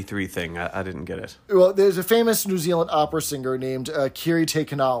 1993 thing. I didn't get it. Well, there's a famous New Zealand opera singer named Kiri Te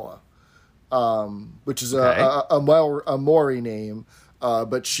Kanala, which is a Maori name,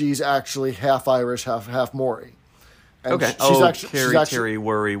 but she's actually half Irish, half Maori. And Terry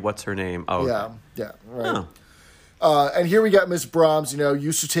Worry, what's her name? Oh, okay. Yeah, right. Oh. And here we got Miss Brahms,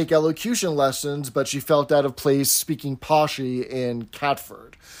 used to take elocution lessons, but she felt out of place speaking Poshy in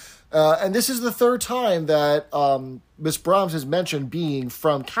Catford. And this is the third time that Miss Brahms has mentioned being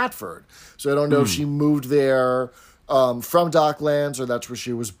from Catford. So I don't know if she moved there from Docklands or that's where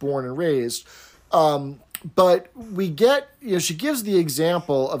she was born and raised. But we get, she gives the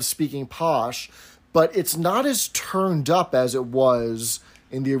example of speaking posh, but it's not as turned up as it was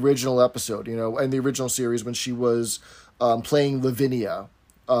in the original episode, in the original series when she was playing Lavinia.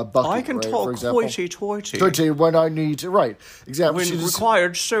 Bucky, I can talk hoity-toity. When I need to, right. Exactly. When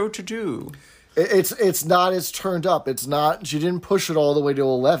required so to do. It's not as turned up. It's not, she didn't push it all the way to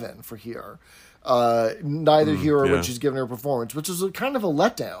 11 for here. Neither here or when she's giving her performance, which is kind of a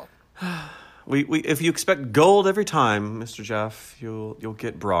letdown. We if you expect gold every time, Mr. Jeff, you'll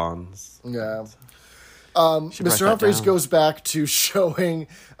get bronze. Yeah. Should write Mr. that Humphreys down. goes back to showing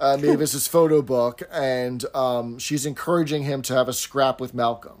Mavis's photo book, and she's encouraging him to have a scrap with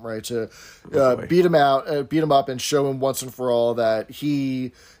Malcolm, right? To boy. beat him up, and show him once and for all that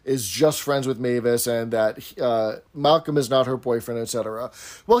he is just friends with Mavis, and that Malcolm is not her boyfriend, etc.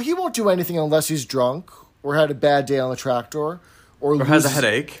 Well, he won't do anything unless he's drunk or had a bad day on the tractor, or has a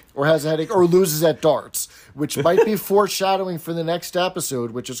headache. or loses at darts, which might be foreshadowing for the next episode,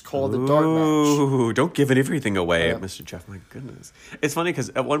 which is called the Dart Match. Ooh, don't give everything away, Mr. Jeff. My goodness. It's funny because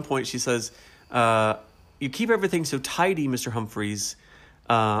at one point she says, you keep everything so tidy, Mr. Humphreys.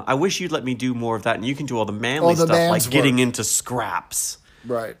 I wish you'd let me do more of that, and you can do all the manly stuff, like getting into scraps.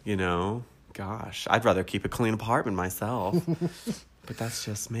 Right. You know? Gosh, I'd rather keep a clean apartment myself. But that's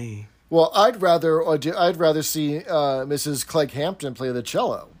just me. Well, I'd rather see Mrs. Clegg Hampton play the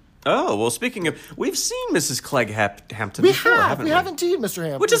cello. Oh, well, speaking of, we've seen Mrs. Clegg Hampton We before, have. haven't We have indeed, Mr.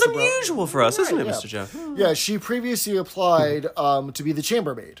 Hampton. Which is Mr. Brown. unusual for us, isn't it, yeah. Mr. Jeff? Yeah, she previously applied to be the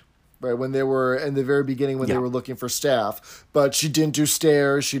chambermaid, right, when they were in the very beginning when they were looking for staff. But she didn't do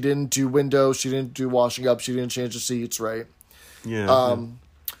stairs, she didn't do windows, she didn't do washing up, she didn't change the seats, right? Yeah.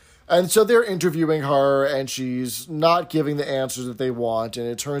 And so they're interviewing her, and she's not giving the answers that they want, and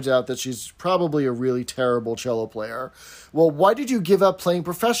it turns out that she's probably a really terrible cello player. Well, why did you give up playing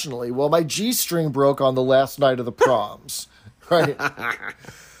professionally? Well, my G-string broke on the last night of the proms, right?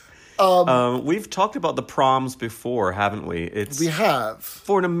 We've talked about the proms before, haven't we? We have.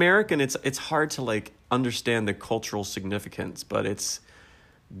 For an American, it's hard to like understand the cultural significance, but it's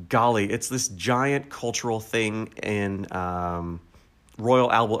this giant cultural thing in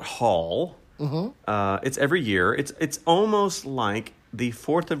Royal Albert Hall. Mm-hmm. It's every year. It's almost like the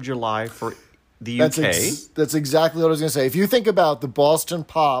 4th of July for the UK. That's exactly what I was going to say. If you think about the Boston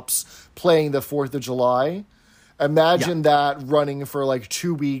Pops playing the 4th of July, imagine that running for like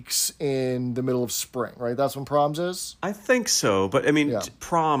 2 weeks in the middle of spring, right? That's when proms is? I think so, but I mean, Yeah.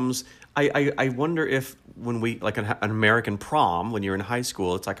 proms, I wonder if when we, like an American prom, when you're in high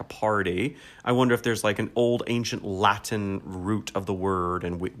school, it's like a party. I wonder if there's like an old ancient Latin root of the word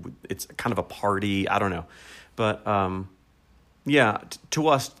and it's kind of a party. I don't know. But yeah, to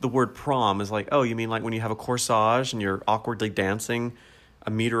us, the word prom is like, oh, you mean like when you have a corsage and you're awkwardly dancing a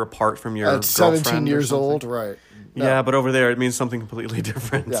meter apart from your At 17 girlfriend or years something? old, right. No. Yeah, but over there it means something completely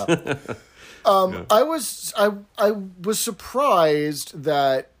different. Yeah. I was surprised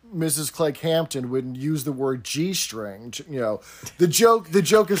that Mrs. Clegg Hampton wouldn't use the word G-string. You know, the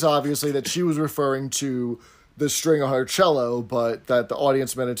joke is obviously that she was referring to the string on her cello, but that the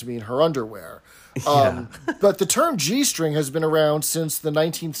audience meant it to mean her underwear. But the term G-string has been around since the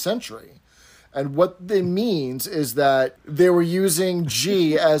 19th century. And what it means is that they were using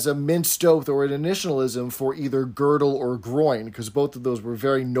G as a minced oath or an initialism for either girdle or groin, because both of those were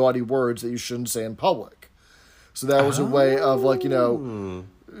very naughty words that you shouldn't say in public. So that was a way of, like, you know,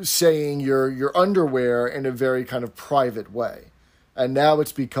 saying your underwear in a very kind of private way. And now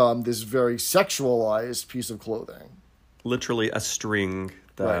it's become this very sexualized piece of clothing. Literally a string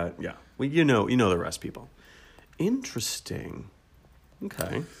that, Right. yeah. Well, you know the rest, people. Interesting.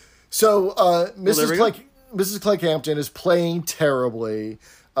 Okay. So there we go. Mrs. Clegg Hampton is playing terribly.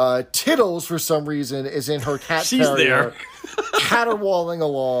 Tittles, for some reason, is in her cat She's carrier, there. caterwauling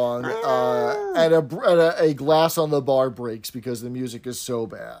along, and a glass on the bar breaks because the music is so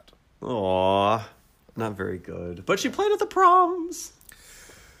bad. Aw, not very good. But she played at the proms.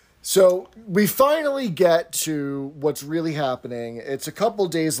 So we finally get to what's really happening. It's a couple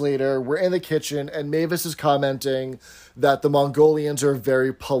days later. We're in the kitchen, and Mavis is commenting that the Mongolians are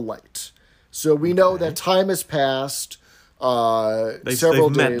very polite. So we know that time has passed. Several They've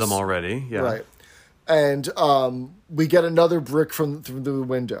days. met them already. Yeah. Right. And we get another brick from the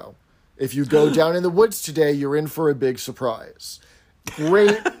window. If you go down in the woods today, you're in for a big surprise.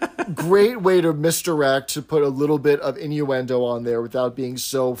 Great way to misdirect, to put a little bit of innuendo on there without being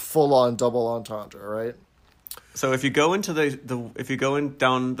so full on double entendre, right? So if you go into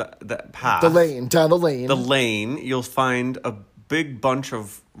down the path, Down the lane. you'll find a big bunch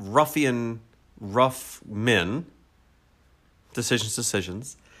of rough men.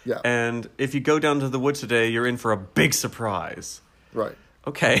 Decisions. Yeah. And if you go down to the woods today, you're in for a big surprise. Right.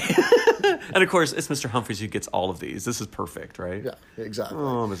 Okay. And of course, it's Mr. Humphreys who gets all of these. This is perfect, right? Yeah, exactly.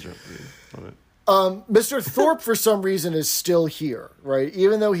 Oh, Mr. Humphreys. Love it. Mr. Thorpe, for some reason, is still here, right?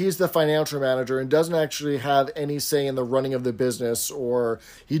 Even though he's the financial manager and doesn't actually have any say in the running of the business, or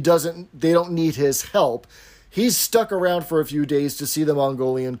they don't need his help. he's stuck around for a few days to see the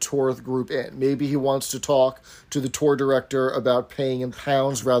Mongolian tour group in. Maybe he wants to talk to the tour director about paying in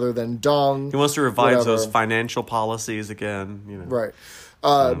pounds rather than dong. He wants to revise whatever. those financial policies again. Right.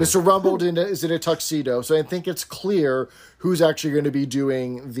 Mr. Rumbold is in a tuxedo, so I think it's clear who's actually going to be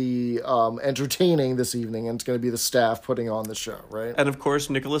doing the entertaining this evening, and it's going to be the staff putting on the show, right? And of course,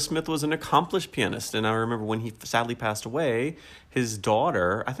 Nicholas Smith was an accomplished pianist. And I remember when he sadly passed away, his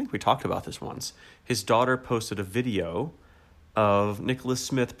daughter, I think we talked about this once, his daughter posted a video of Nicholas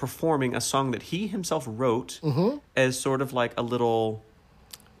Smith performing a song that he himself wrote as sort of like a little,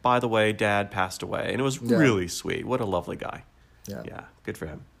 by the way, Dad passed away. And it was really sweet. What a lovely guy. Yeah, good for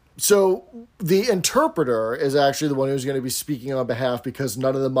him. So the interpreter is actually the one who's going to be speaking on behalf, because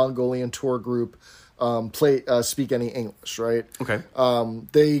none of the Mongolian tour group speak any English, right? Okay.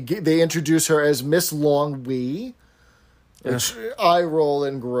 They introduce her as Miss Long Wee, which I roll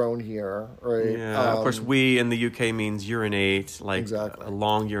and groan here, right? Yeah, of course, we in the UK means urinate, like Exactly. a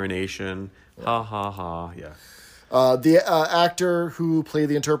long urination. Ha, ha, ha, yeah. The actor who played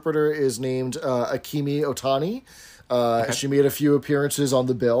the interpreter is named Akimi Otani. She made a few appearances on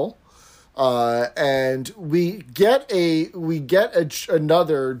the bill, and we get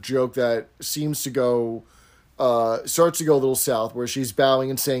another joke that seems to go starts to go a little south, where she's bowing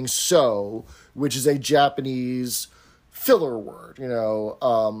and saying "so," which is a Japanese filler word,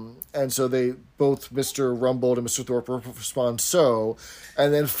 and so they both, Mr. Rumbold and Mr. Thorpe, respond "so,"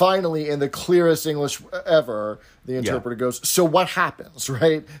 and then finally, in the clearest English ever, the interpreter goes, "So what happens?"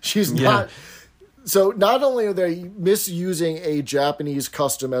 Right? She's not. So not only are they misusing a Japanese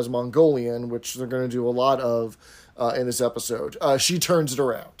custom as Mongolian, which they're going to do a lot of in this episode, she turns it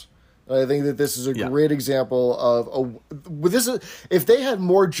around. And I think that this is a great example of if they had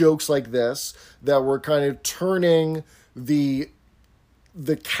more jokes like this that were kind of turning the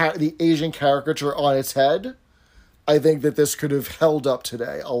Asian caricature on its head, I think that this could have held up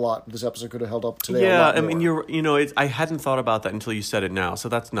today a lot. This episode could have held up today a lot more. I mean, I hadn't thought about that until you said it now, so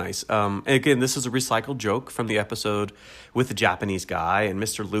that's nice. And again, this is a recycled joke from the episode with the Japanese guy and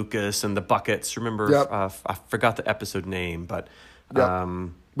Mr. Lucas and the buckets. Remember, I forgot the episode name, but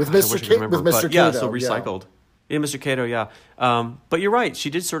with Mr. Kato. Yeah, so recycled. Yeah, Mr. Kato, yeah. But you're right,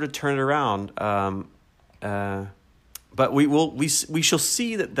 she did sort of turn it around. But we shall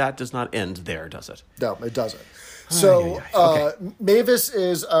see that does not end there, does it? No, it doesn't. So Mavis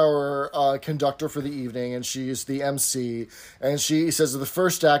is our conductor for the evening, and she's the MC, and she says that the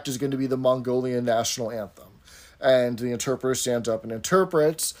first act is going to be the Mongolian national anthem, and the interpreter stands up and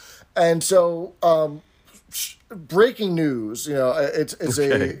interprets. And so breaking news, it's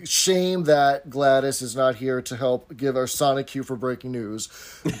a shame that Gladys is not here to help give our sonic cue for breaking news,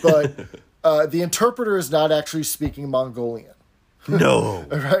 but the interpreter is not actually speaking Mongolian. No.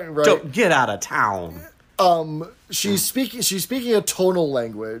 right. Don't get out of town. She's speaking a tonal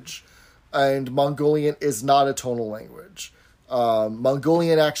language, and Mongolian is not a tonal language.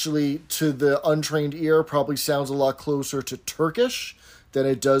 Mongolian actually, to the untrained ear, probably sounds a lot closer to Turkish than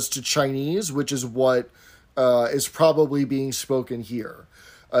it does to Chinese, which is what is probably being spoken here.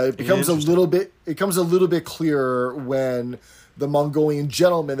 It becomes a little bit clearer when the Mongolian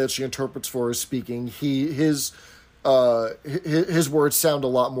gentleman that she interprets for is speaking. His words sound a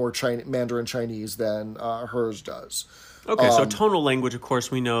lot more Mandarin Chinese than hers does. Okay, so tonal language, of course,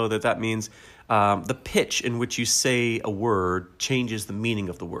 we know that means the pitch in which you say a word changes the meaning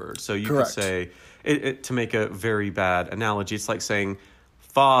of the word. So you could say, to make a very bad analogy, it's like saying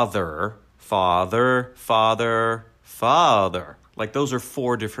father, father, father, father. Like those are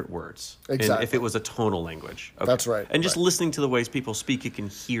 4 different words. Exactly. If it was a tonal language. Okay. That's right. And just listening to the ways people speak, you can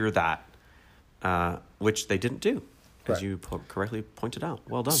hear that. Which they didn't do, as you correctly pointed out.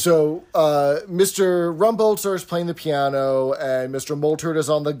 Well done. So Mr. Rumbold starts playing the piano, and Mr. Moltert is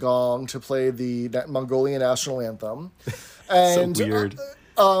on the gong to play the Mongolian national anthem. And, so weird.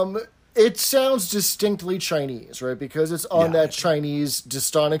 It sounds distinctly Chinese, right? Because it's on that Chinese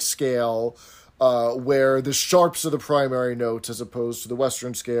dystonic scale where the sharps are the primary notes, as opposed to the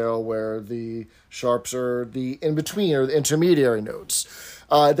Western scale where the sharps are the in-between or the intermediary notes.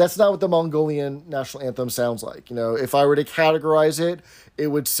 That's not what the Mongolian national anthem sounds like. If I were to categorize it, it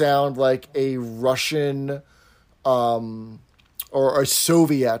would sound like a Russian or a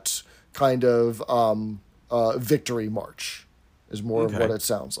Soviet kind of victory march is more of what it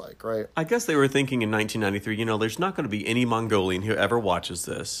sounds like, right? I guess they were thinking in 1993, there's not going to be any Mongolian who ever watches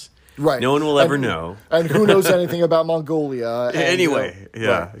this. Right. No one will ever know. And who knows anything about Mongolia. And, anyway,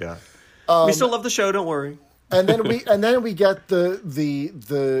 yeah. We still love the show, don't worry. And then we get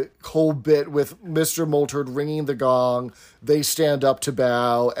the whole bit with Mr. Moultrie ringing the gong. They stand up to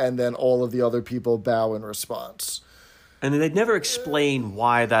bow, and then all of the other people bow in response. And they'd never explain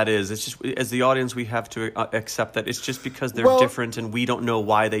why that is. It's just, as the audience, we have to accept that it's just because they're different, and we don't know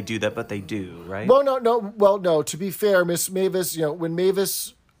why they do that, but they do, right? Well, no. To be fair, Miss Mavis,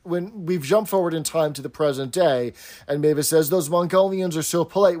 when we've jumped forward in time to the present day, and Mavis says those Mongolians are so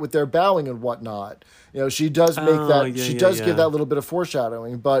polite with their bowing and whatnot. She does make that. She does give that little bit of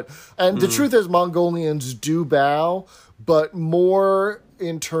foreshadowing. But the truth is, Mongolians do bow, but more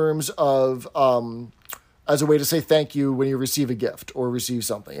in terms of as a way to say thank you when you receive a gift or receive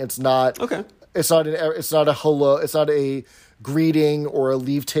something. It's not okay. It's not a hello. It's not a greeting or a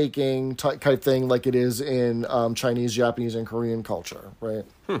leave taking type thing like it is in Chinese, Japanese, and Korean culture, right?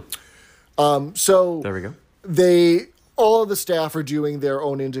 So there we go. All of the staff are doing their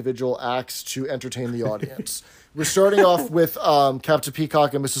own individual acts to entertain the audience. We're starting off with Captain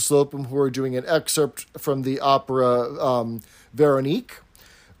Peacock and Mrs. Slocum, who are doing an excerpt from the opera Veronique.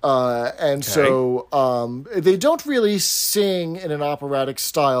 So they don't really sing in an operatic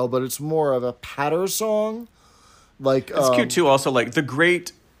style, but it's more of a patter song. It's cute too. Also, the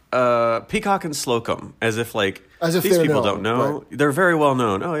great Peacock and Slocum, as if these people don't know. Right. They're very well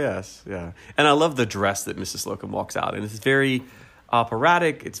known. Oh yes, yeah. And I love the dress that Mrs. Slocum walks out in. It's very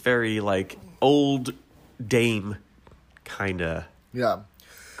operatic. It's very old dame kind of. Yeah.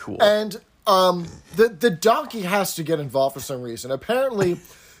 Cool. And the donkey has to get involved for some reason. Apparently,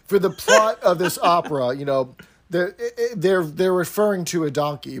 for the plot of this opera, they're referring to a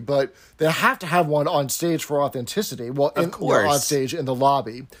donkey, but they have to have one on stage for authenticity. Well, of course. On stage in the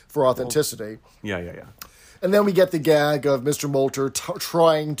lobby for authenticity. Yeah. And then we get the gag of Mr. Moultrie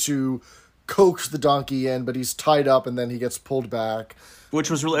trying to coax the donkey in, but he's tied up, and then he gets pulled back.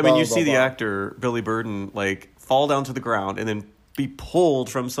 Which was really... you see the actor, Billy Burden, fall down to the ground and then be pulled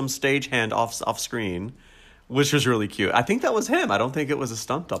from some stagehand off screen, which was really cute. I think that was him. I don't think it was a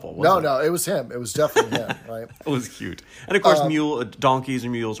stunt double. No, it was him. It was definitely him, right? It was cute. And of course, donkeys or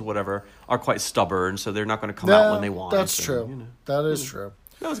mules or whatever are quite stubborn, so they're not going to come out when they want. That's true. That is true.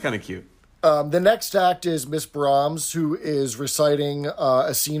 That was kind of cute. The next act is Miss Brahms, who is reciting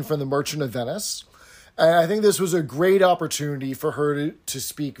a scene from The Merchant of Venice. And I think this was a great opportunity for her to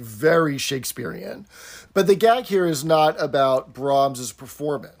speak very Shakespearean. But the gag here is not about Brahms'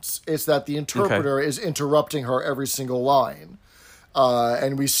 performance. It's that the interpreter is interrupting her every single line.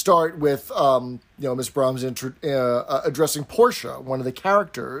 And we start with Miss Brahms addressing Portia, one of the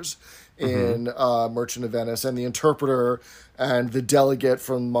characters in Merchant of Venice, and the interpreter and the delegate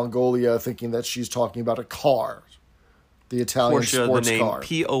from Mongolia thinking that she's talking about a car. The Italian Portia, sports the name car.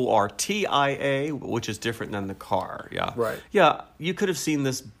 Portia, which is different than the car. Yeah. Right. Yeah, you could have seen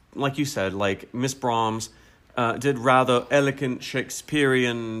this, like you said, Miss Brahms did rather elegant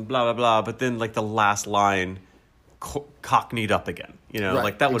Shakespearean blah, blah, blah, but then the last line cockneyed up again.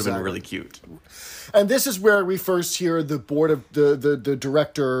 Right, that would have been really cute. And this is where we first hear the board of the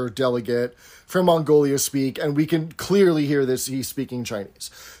director delegate from Mongolia speak, and we can clearly hear this. He's speaking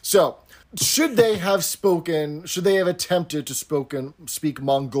Chinese. So should they have attempted to speak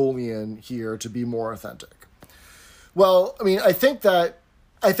Mongolian here to be more authentic? Well, I think that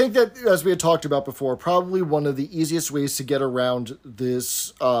as we had talked about before, probably one of the easiest ways to get around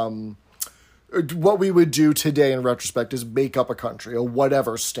this, what we would do today in retrospect is make up a country or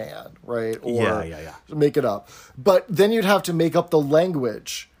whatever stand, right? Or make it up. But then you'd have to make up the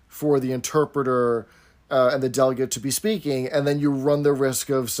language for the interpreter and the delegate to be speaking, and then you run the risk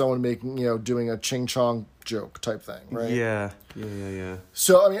of someone doing a ching chong joke type thing, right? Yeah.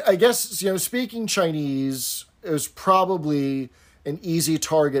 So, I guess, speaking Chinese is probably an easy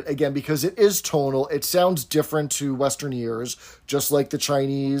target, again, because it is tonal. It sounds different to Western ears, just like the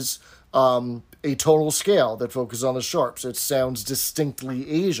Chinese, a tonal scale that focuses on the sharps. It sounds distinctly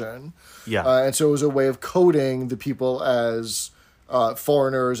Asian. Yeah. And so it was a way of coding the people as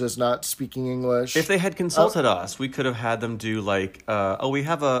foreigners, as not speaking English. If they had consulted us, we could have had them do we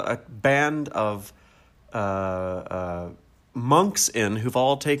have a band of monks who've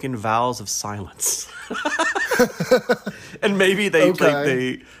all taken vows of silence. And maybe they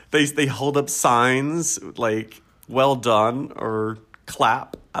they hold up signs well done or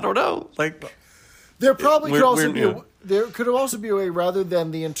clap. I don't know. There probably could also be there could also be a way, rather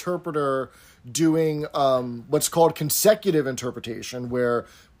than the interpreter doing what's called consecutive interpretation, where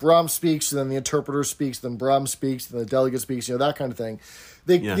Brahms speaks, and then the interpreter speaks, then Brahms speaks, then the delegate speaks, that kind of thing.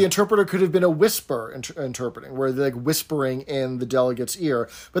 The interpreter could have been a whisper interpreting, where they're whispering in the delegate's ear,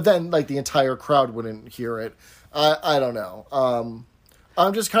 but then the entire crowd wouldn't hear it. I don't know.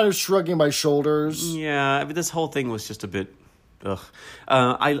 I'm just kind of shrugging my shoulders. Yeah, I mean, this whole thing was just a bit. Ugh.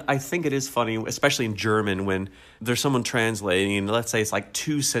 I think it is funny, especially in German, when there's someone translating, and let's say it's like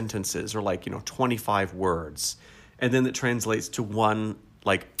 2 sentences or like 25 words, and then it translates to one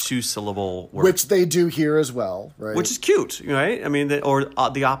like 2-syllable word, Which they do here as well, right? which is cute, right? I mean, or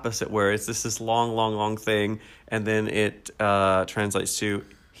the opposite, where it's this long thing, and then it translates to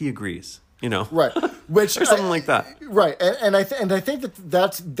he agrees. Right, which or something like that. Right, and I think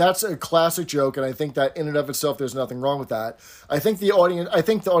that's a classic joke, and I think that in and of itself, there's nothing wrong with that. I think the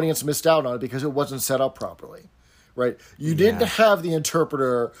audience missed out on it because it wasn't set up properly. Right, you didn't have the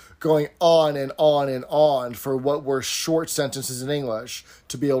interpreter going on and on and on for what were short sentences in English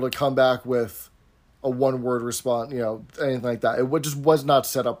to be able to come back with a 1-word response, anything like that. It just was not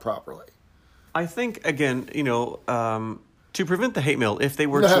set up properly. I think again, to prevent the hate mail, if they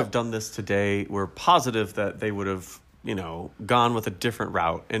were to have done this today, we're positive that they would have, gone with a different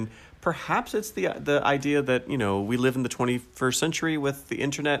route. And perhaps it's the idea that, we live in the 21st century with the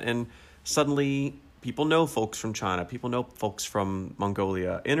internet, and suddenly people know folks from China, people know folks from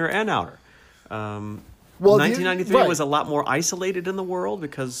Mongolia, inner and outer. 1993 was a lot more isolated in the world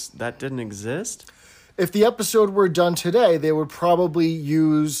because that didn't exist. If the episode were done today, they would probably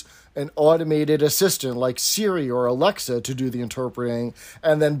use an automated assistant like Siri or Alexa to do the interpreting,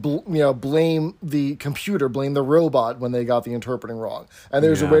 and then blame the computer, blame the robot when they got the interpreting wrong. And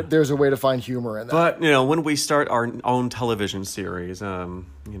there's a way to find humor in that. But when we start our own television series, we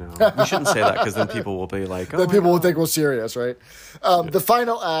shouldn't say that because then people will be like, then people will think we're serious, right? The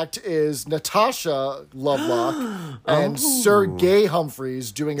final act is Natasha Lovelock and Sergei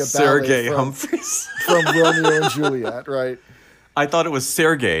Humphreys doing a ballet from Romeo and Juliet, right? I thought it was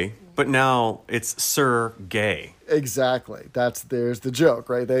Sergei, but now it's Sir Gay. Exactly. There's the joke,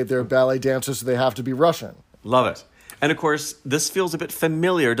 right? They're ballet dancers, so they have to be Russian. Love it. And of course, this feels a bit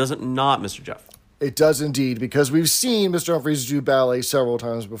familiar, does it not, Mr. Jeff? It does indeed, because we've seen Mr. Humphries do ballet several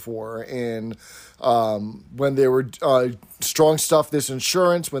times before in when they were Strong Stuff This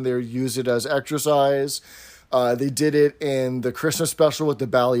Insurance, when they used it as exercise. They did it in the Christmas special with the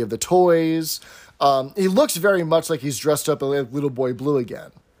Ballet of the Toys. He looks very much like he's dressed up like Little Boy Blue again,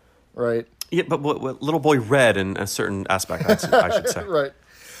 right? Yeah, but what Little Boy Red in a certain aspect, I should say. Right.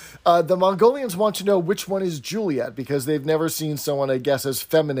 The Mongolians want to know which one is Juliet because they've never seen someone, I guess, as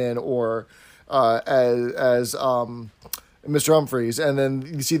feminine or as Mr. Humphries. And then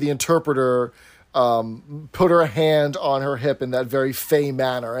you see the interpreter put her hand on her hip in that very fey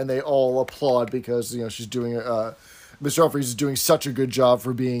manner, and they all applaud because she's doing Mr. Humphries is doing such a good job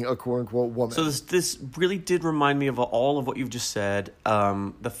for being a quote-unquote woman. So this really did remind me of all of what you've just said.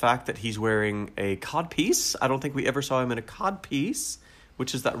 The fact that he's wearing a codpiece. I don't think we ever saw him in a codpiece,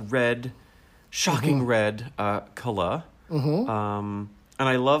 which is that red, shocking red color. And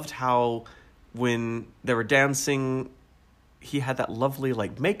I loved how when they were dancing, he had that lovely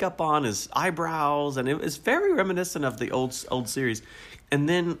makeup on his eyebrows, and it was very reminiscent of the old series. And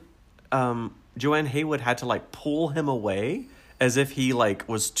then Joanne Haywood had to pull him away as if he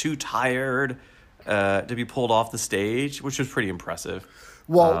was too tired to be pulled off the stage, which was pretty impressive.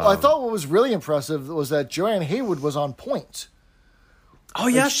 Well, I thought what was really impressive was that Joanne Haywood was on point. Oh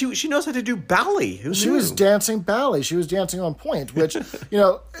yeah, she knows how to do ballet. She was dancing ballet. She was dancing on point, which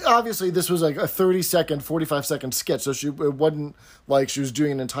obviously this was like a 30-second, 45-second skit, so it wasn't like she was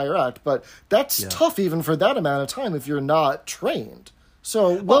doing an entire act. But that's tough even for that amount of time if you're not trained.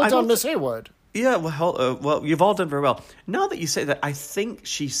 So well done, Miss Haywood. Yeah, well, you've all done very well. Now that you say that, I think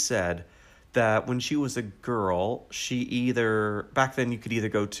she said that when she was a girl, back then you could either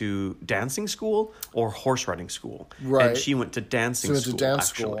go to dancing school or horse riding school. Right. And she went to dancing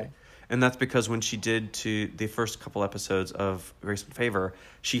school. And that's because when she did the first couple episodes of Grace and Favor,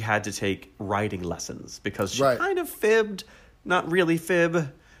 she had to take riding lessons because she kind of fibbed, not really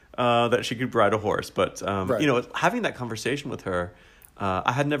fib, that she could ride a horse. But, having that conversation with her,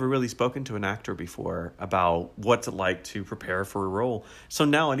 I had never really spoken to an actor before about what's it like to prepare for a role. So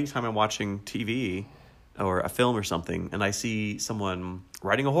now anytime I'm watching TV or a film or something and I see someone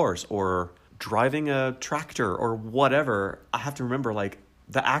riding a horse or driving a tractor or whatever, I have to remember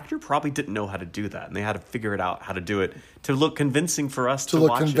the actor probably didn't know how to do that, and they had to figure it out how to do it to look convincing for us to watch.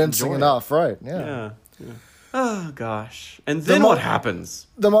 To look convincing enough, right? Yeah. Oh, gosh. And then what happens?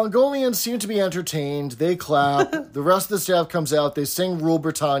 The Mongolians seem to be entertained. They clap. The rest of the staff comes out. They sing Rule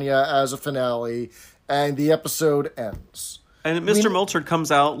Britannia as a finale, and the episode ends. And Mr. Moultrie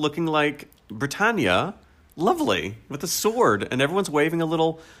comes out looking like Britannia, lovely, with a sword, and everyone's waving a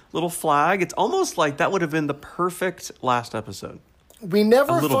little flag. It's almost like that would have been the perfect last episode. We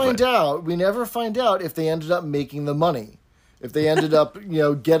never find out if they ended up making the money. if they ended up,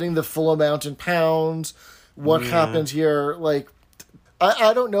 getting the full amount in pounds, what happened here? Like,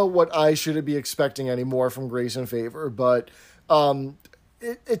 I don't know what I should be expecting anymore from Grace and Favor, but it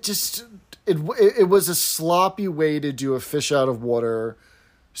was a sloppy way to do a fish out of water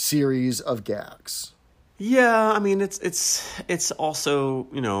series of gags. Yeah, I mean it's also,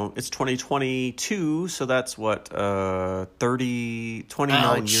 it's 2022, so that's what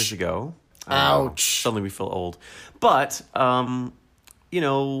 29 years ago. Ouch. Suddenly we feel old. But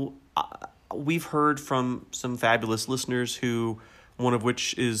we've heard from some fabulous listeners one of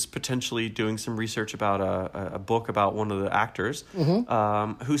which is potentially doing some research about a book about one of the actors,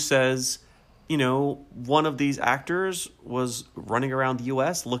 who says, one of these actors was running around the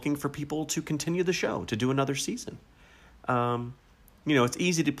U.S. looking for people to continue the show, to do another season. It's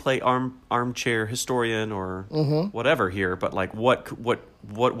easy to play armchair historian or whatever here, but like what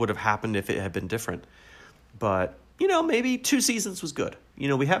would have happened if it had been different? But, maybe 2 seasons was good.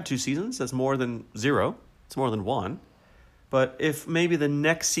 We have 2 seasons. That's more than 0. It's more than 1. But if maybe the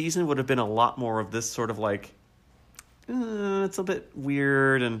next season would have been a lot more of this sort of like, it's a bit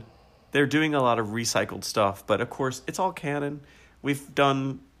weird, and they're doing a lot of recycled stuff. But of course, it's all canon. We've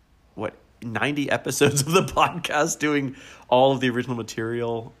done, 90 episodes of the podcast doing all of the original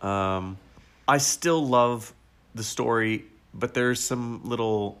material. I still love the story, but there's some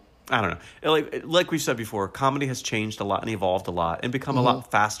little, I don't know. Like we said before, comedy has changed a lot and evolved a lot and become a lot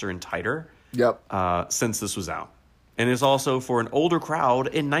faster and tighter since this was out. And it's also for an older crowd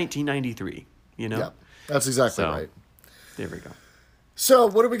in 1993, Yeah, that's exactly right. There we go. So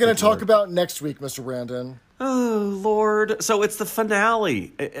what are we going to talk about next week, Mr. Brandon? Oh, Lord. So it's the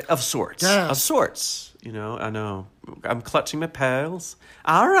finale of sorts. Yes. Of sorts. I know. I'm clutching my pearls.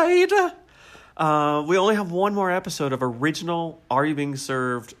 All right. We only have one more episode of original Are You Being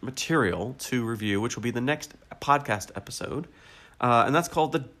Served material to review, which will be the next podcast episode. And that's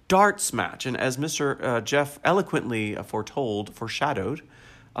called The Darts Match. And as Mr. Jeff eloquently foreshadowed,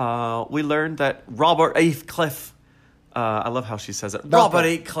 we learned that Robert Heathcliff, I love how she says it. Malcolm. Robert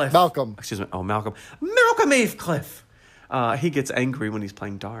Heathcliff. Malcolm. Excuse me. Oh, Malcolm. Malcolm Heathcliff. He gets angry when he's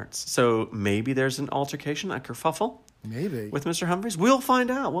playing darts. So maybe there's an altercation, a kerfuffle. Maybe. With Mr. Humphries. We'll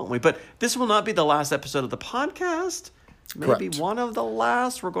find out, won't we? But this will not be the last episode of the podcast. Maybe Correct. one of the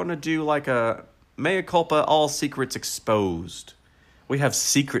last. We're going to do like a mea culpa, all secrets exposed. We have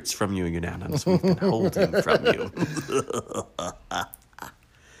secrets from you, Unanimous. We've been holding from you.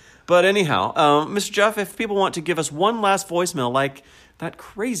 But anyhow, Mr. Jeff, if people want to give us one last voicemail, like that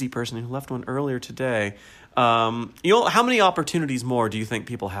crazy person who left one earlier today, how many opportunities more do you think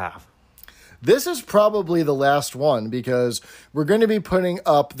people have? This is probably the last one because we're going to be putting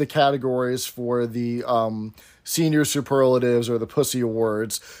up the categories for the senior superlatives or the Pussy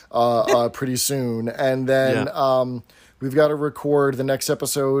Awards pretty soon. And then we've got to record the next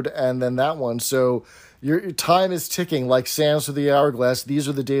episode and then that one. So your time is ticking like sands through the hourglass. These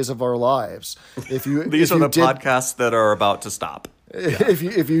are the days of our lives. These are the podcasts that are about to stop. Yeah.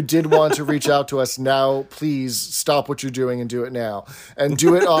 If you did want to reach out to us now, please stop what you're doing and do it now. And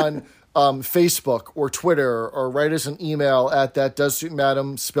do it on Facebook or Twitter, or write us an email at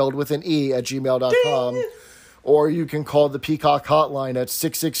thatdoessuitmadam, spelled with an E, at gmail.com. Ding! Or you can call the Peacock hotline at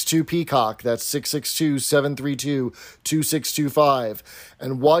 662-PEACOCK. That's 662-732-2625.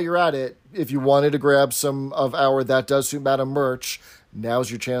 And while you're at it, if you wanted to grab some of our That Does Suit Madam merch,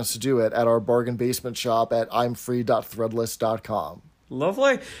 now's your chance to do it at our bargain basement shop at imfree.threadless.com.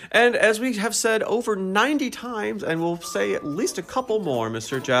 Lovely. And as we have said over 90 times, and we'll say at least a couple more,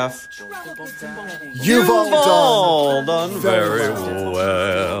 Mr. Jeff, You've all done very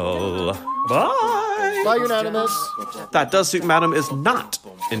well. Bye. Bye, Unanimous. That Does Suit Madam is not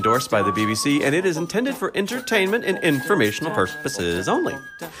endorsed by the BBC, and it is intended for entertainment and informational purposes only.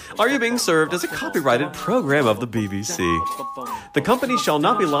 Are You Being Served is a copyrighted program of the BBC. The company shall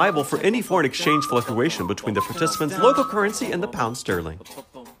not be liable for any foreign exchange fluctuation between the participants' local currency and the pound sterling.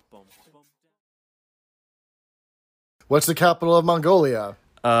 What's the capital of Mongolia?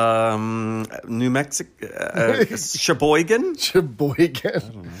 New Mexico, Sheboygan?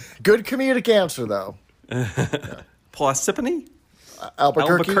 Sheboygan. Good comedic answer, though. Parsippany?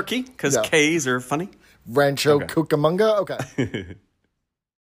 Albuquerque? Because K's are funny. Rancho Cucamonga? Okay.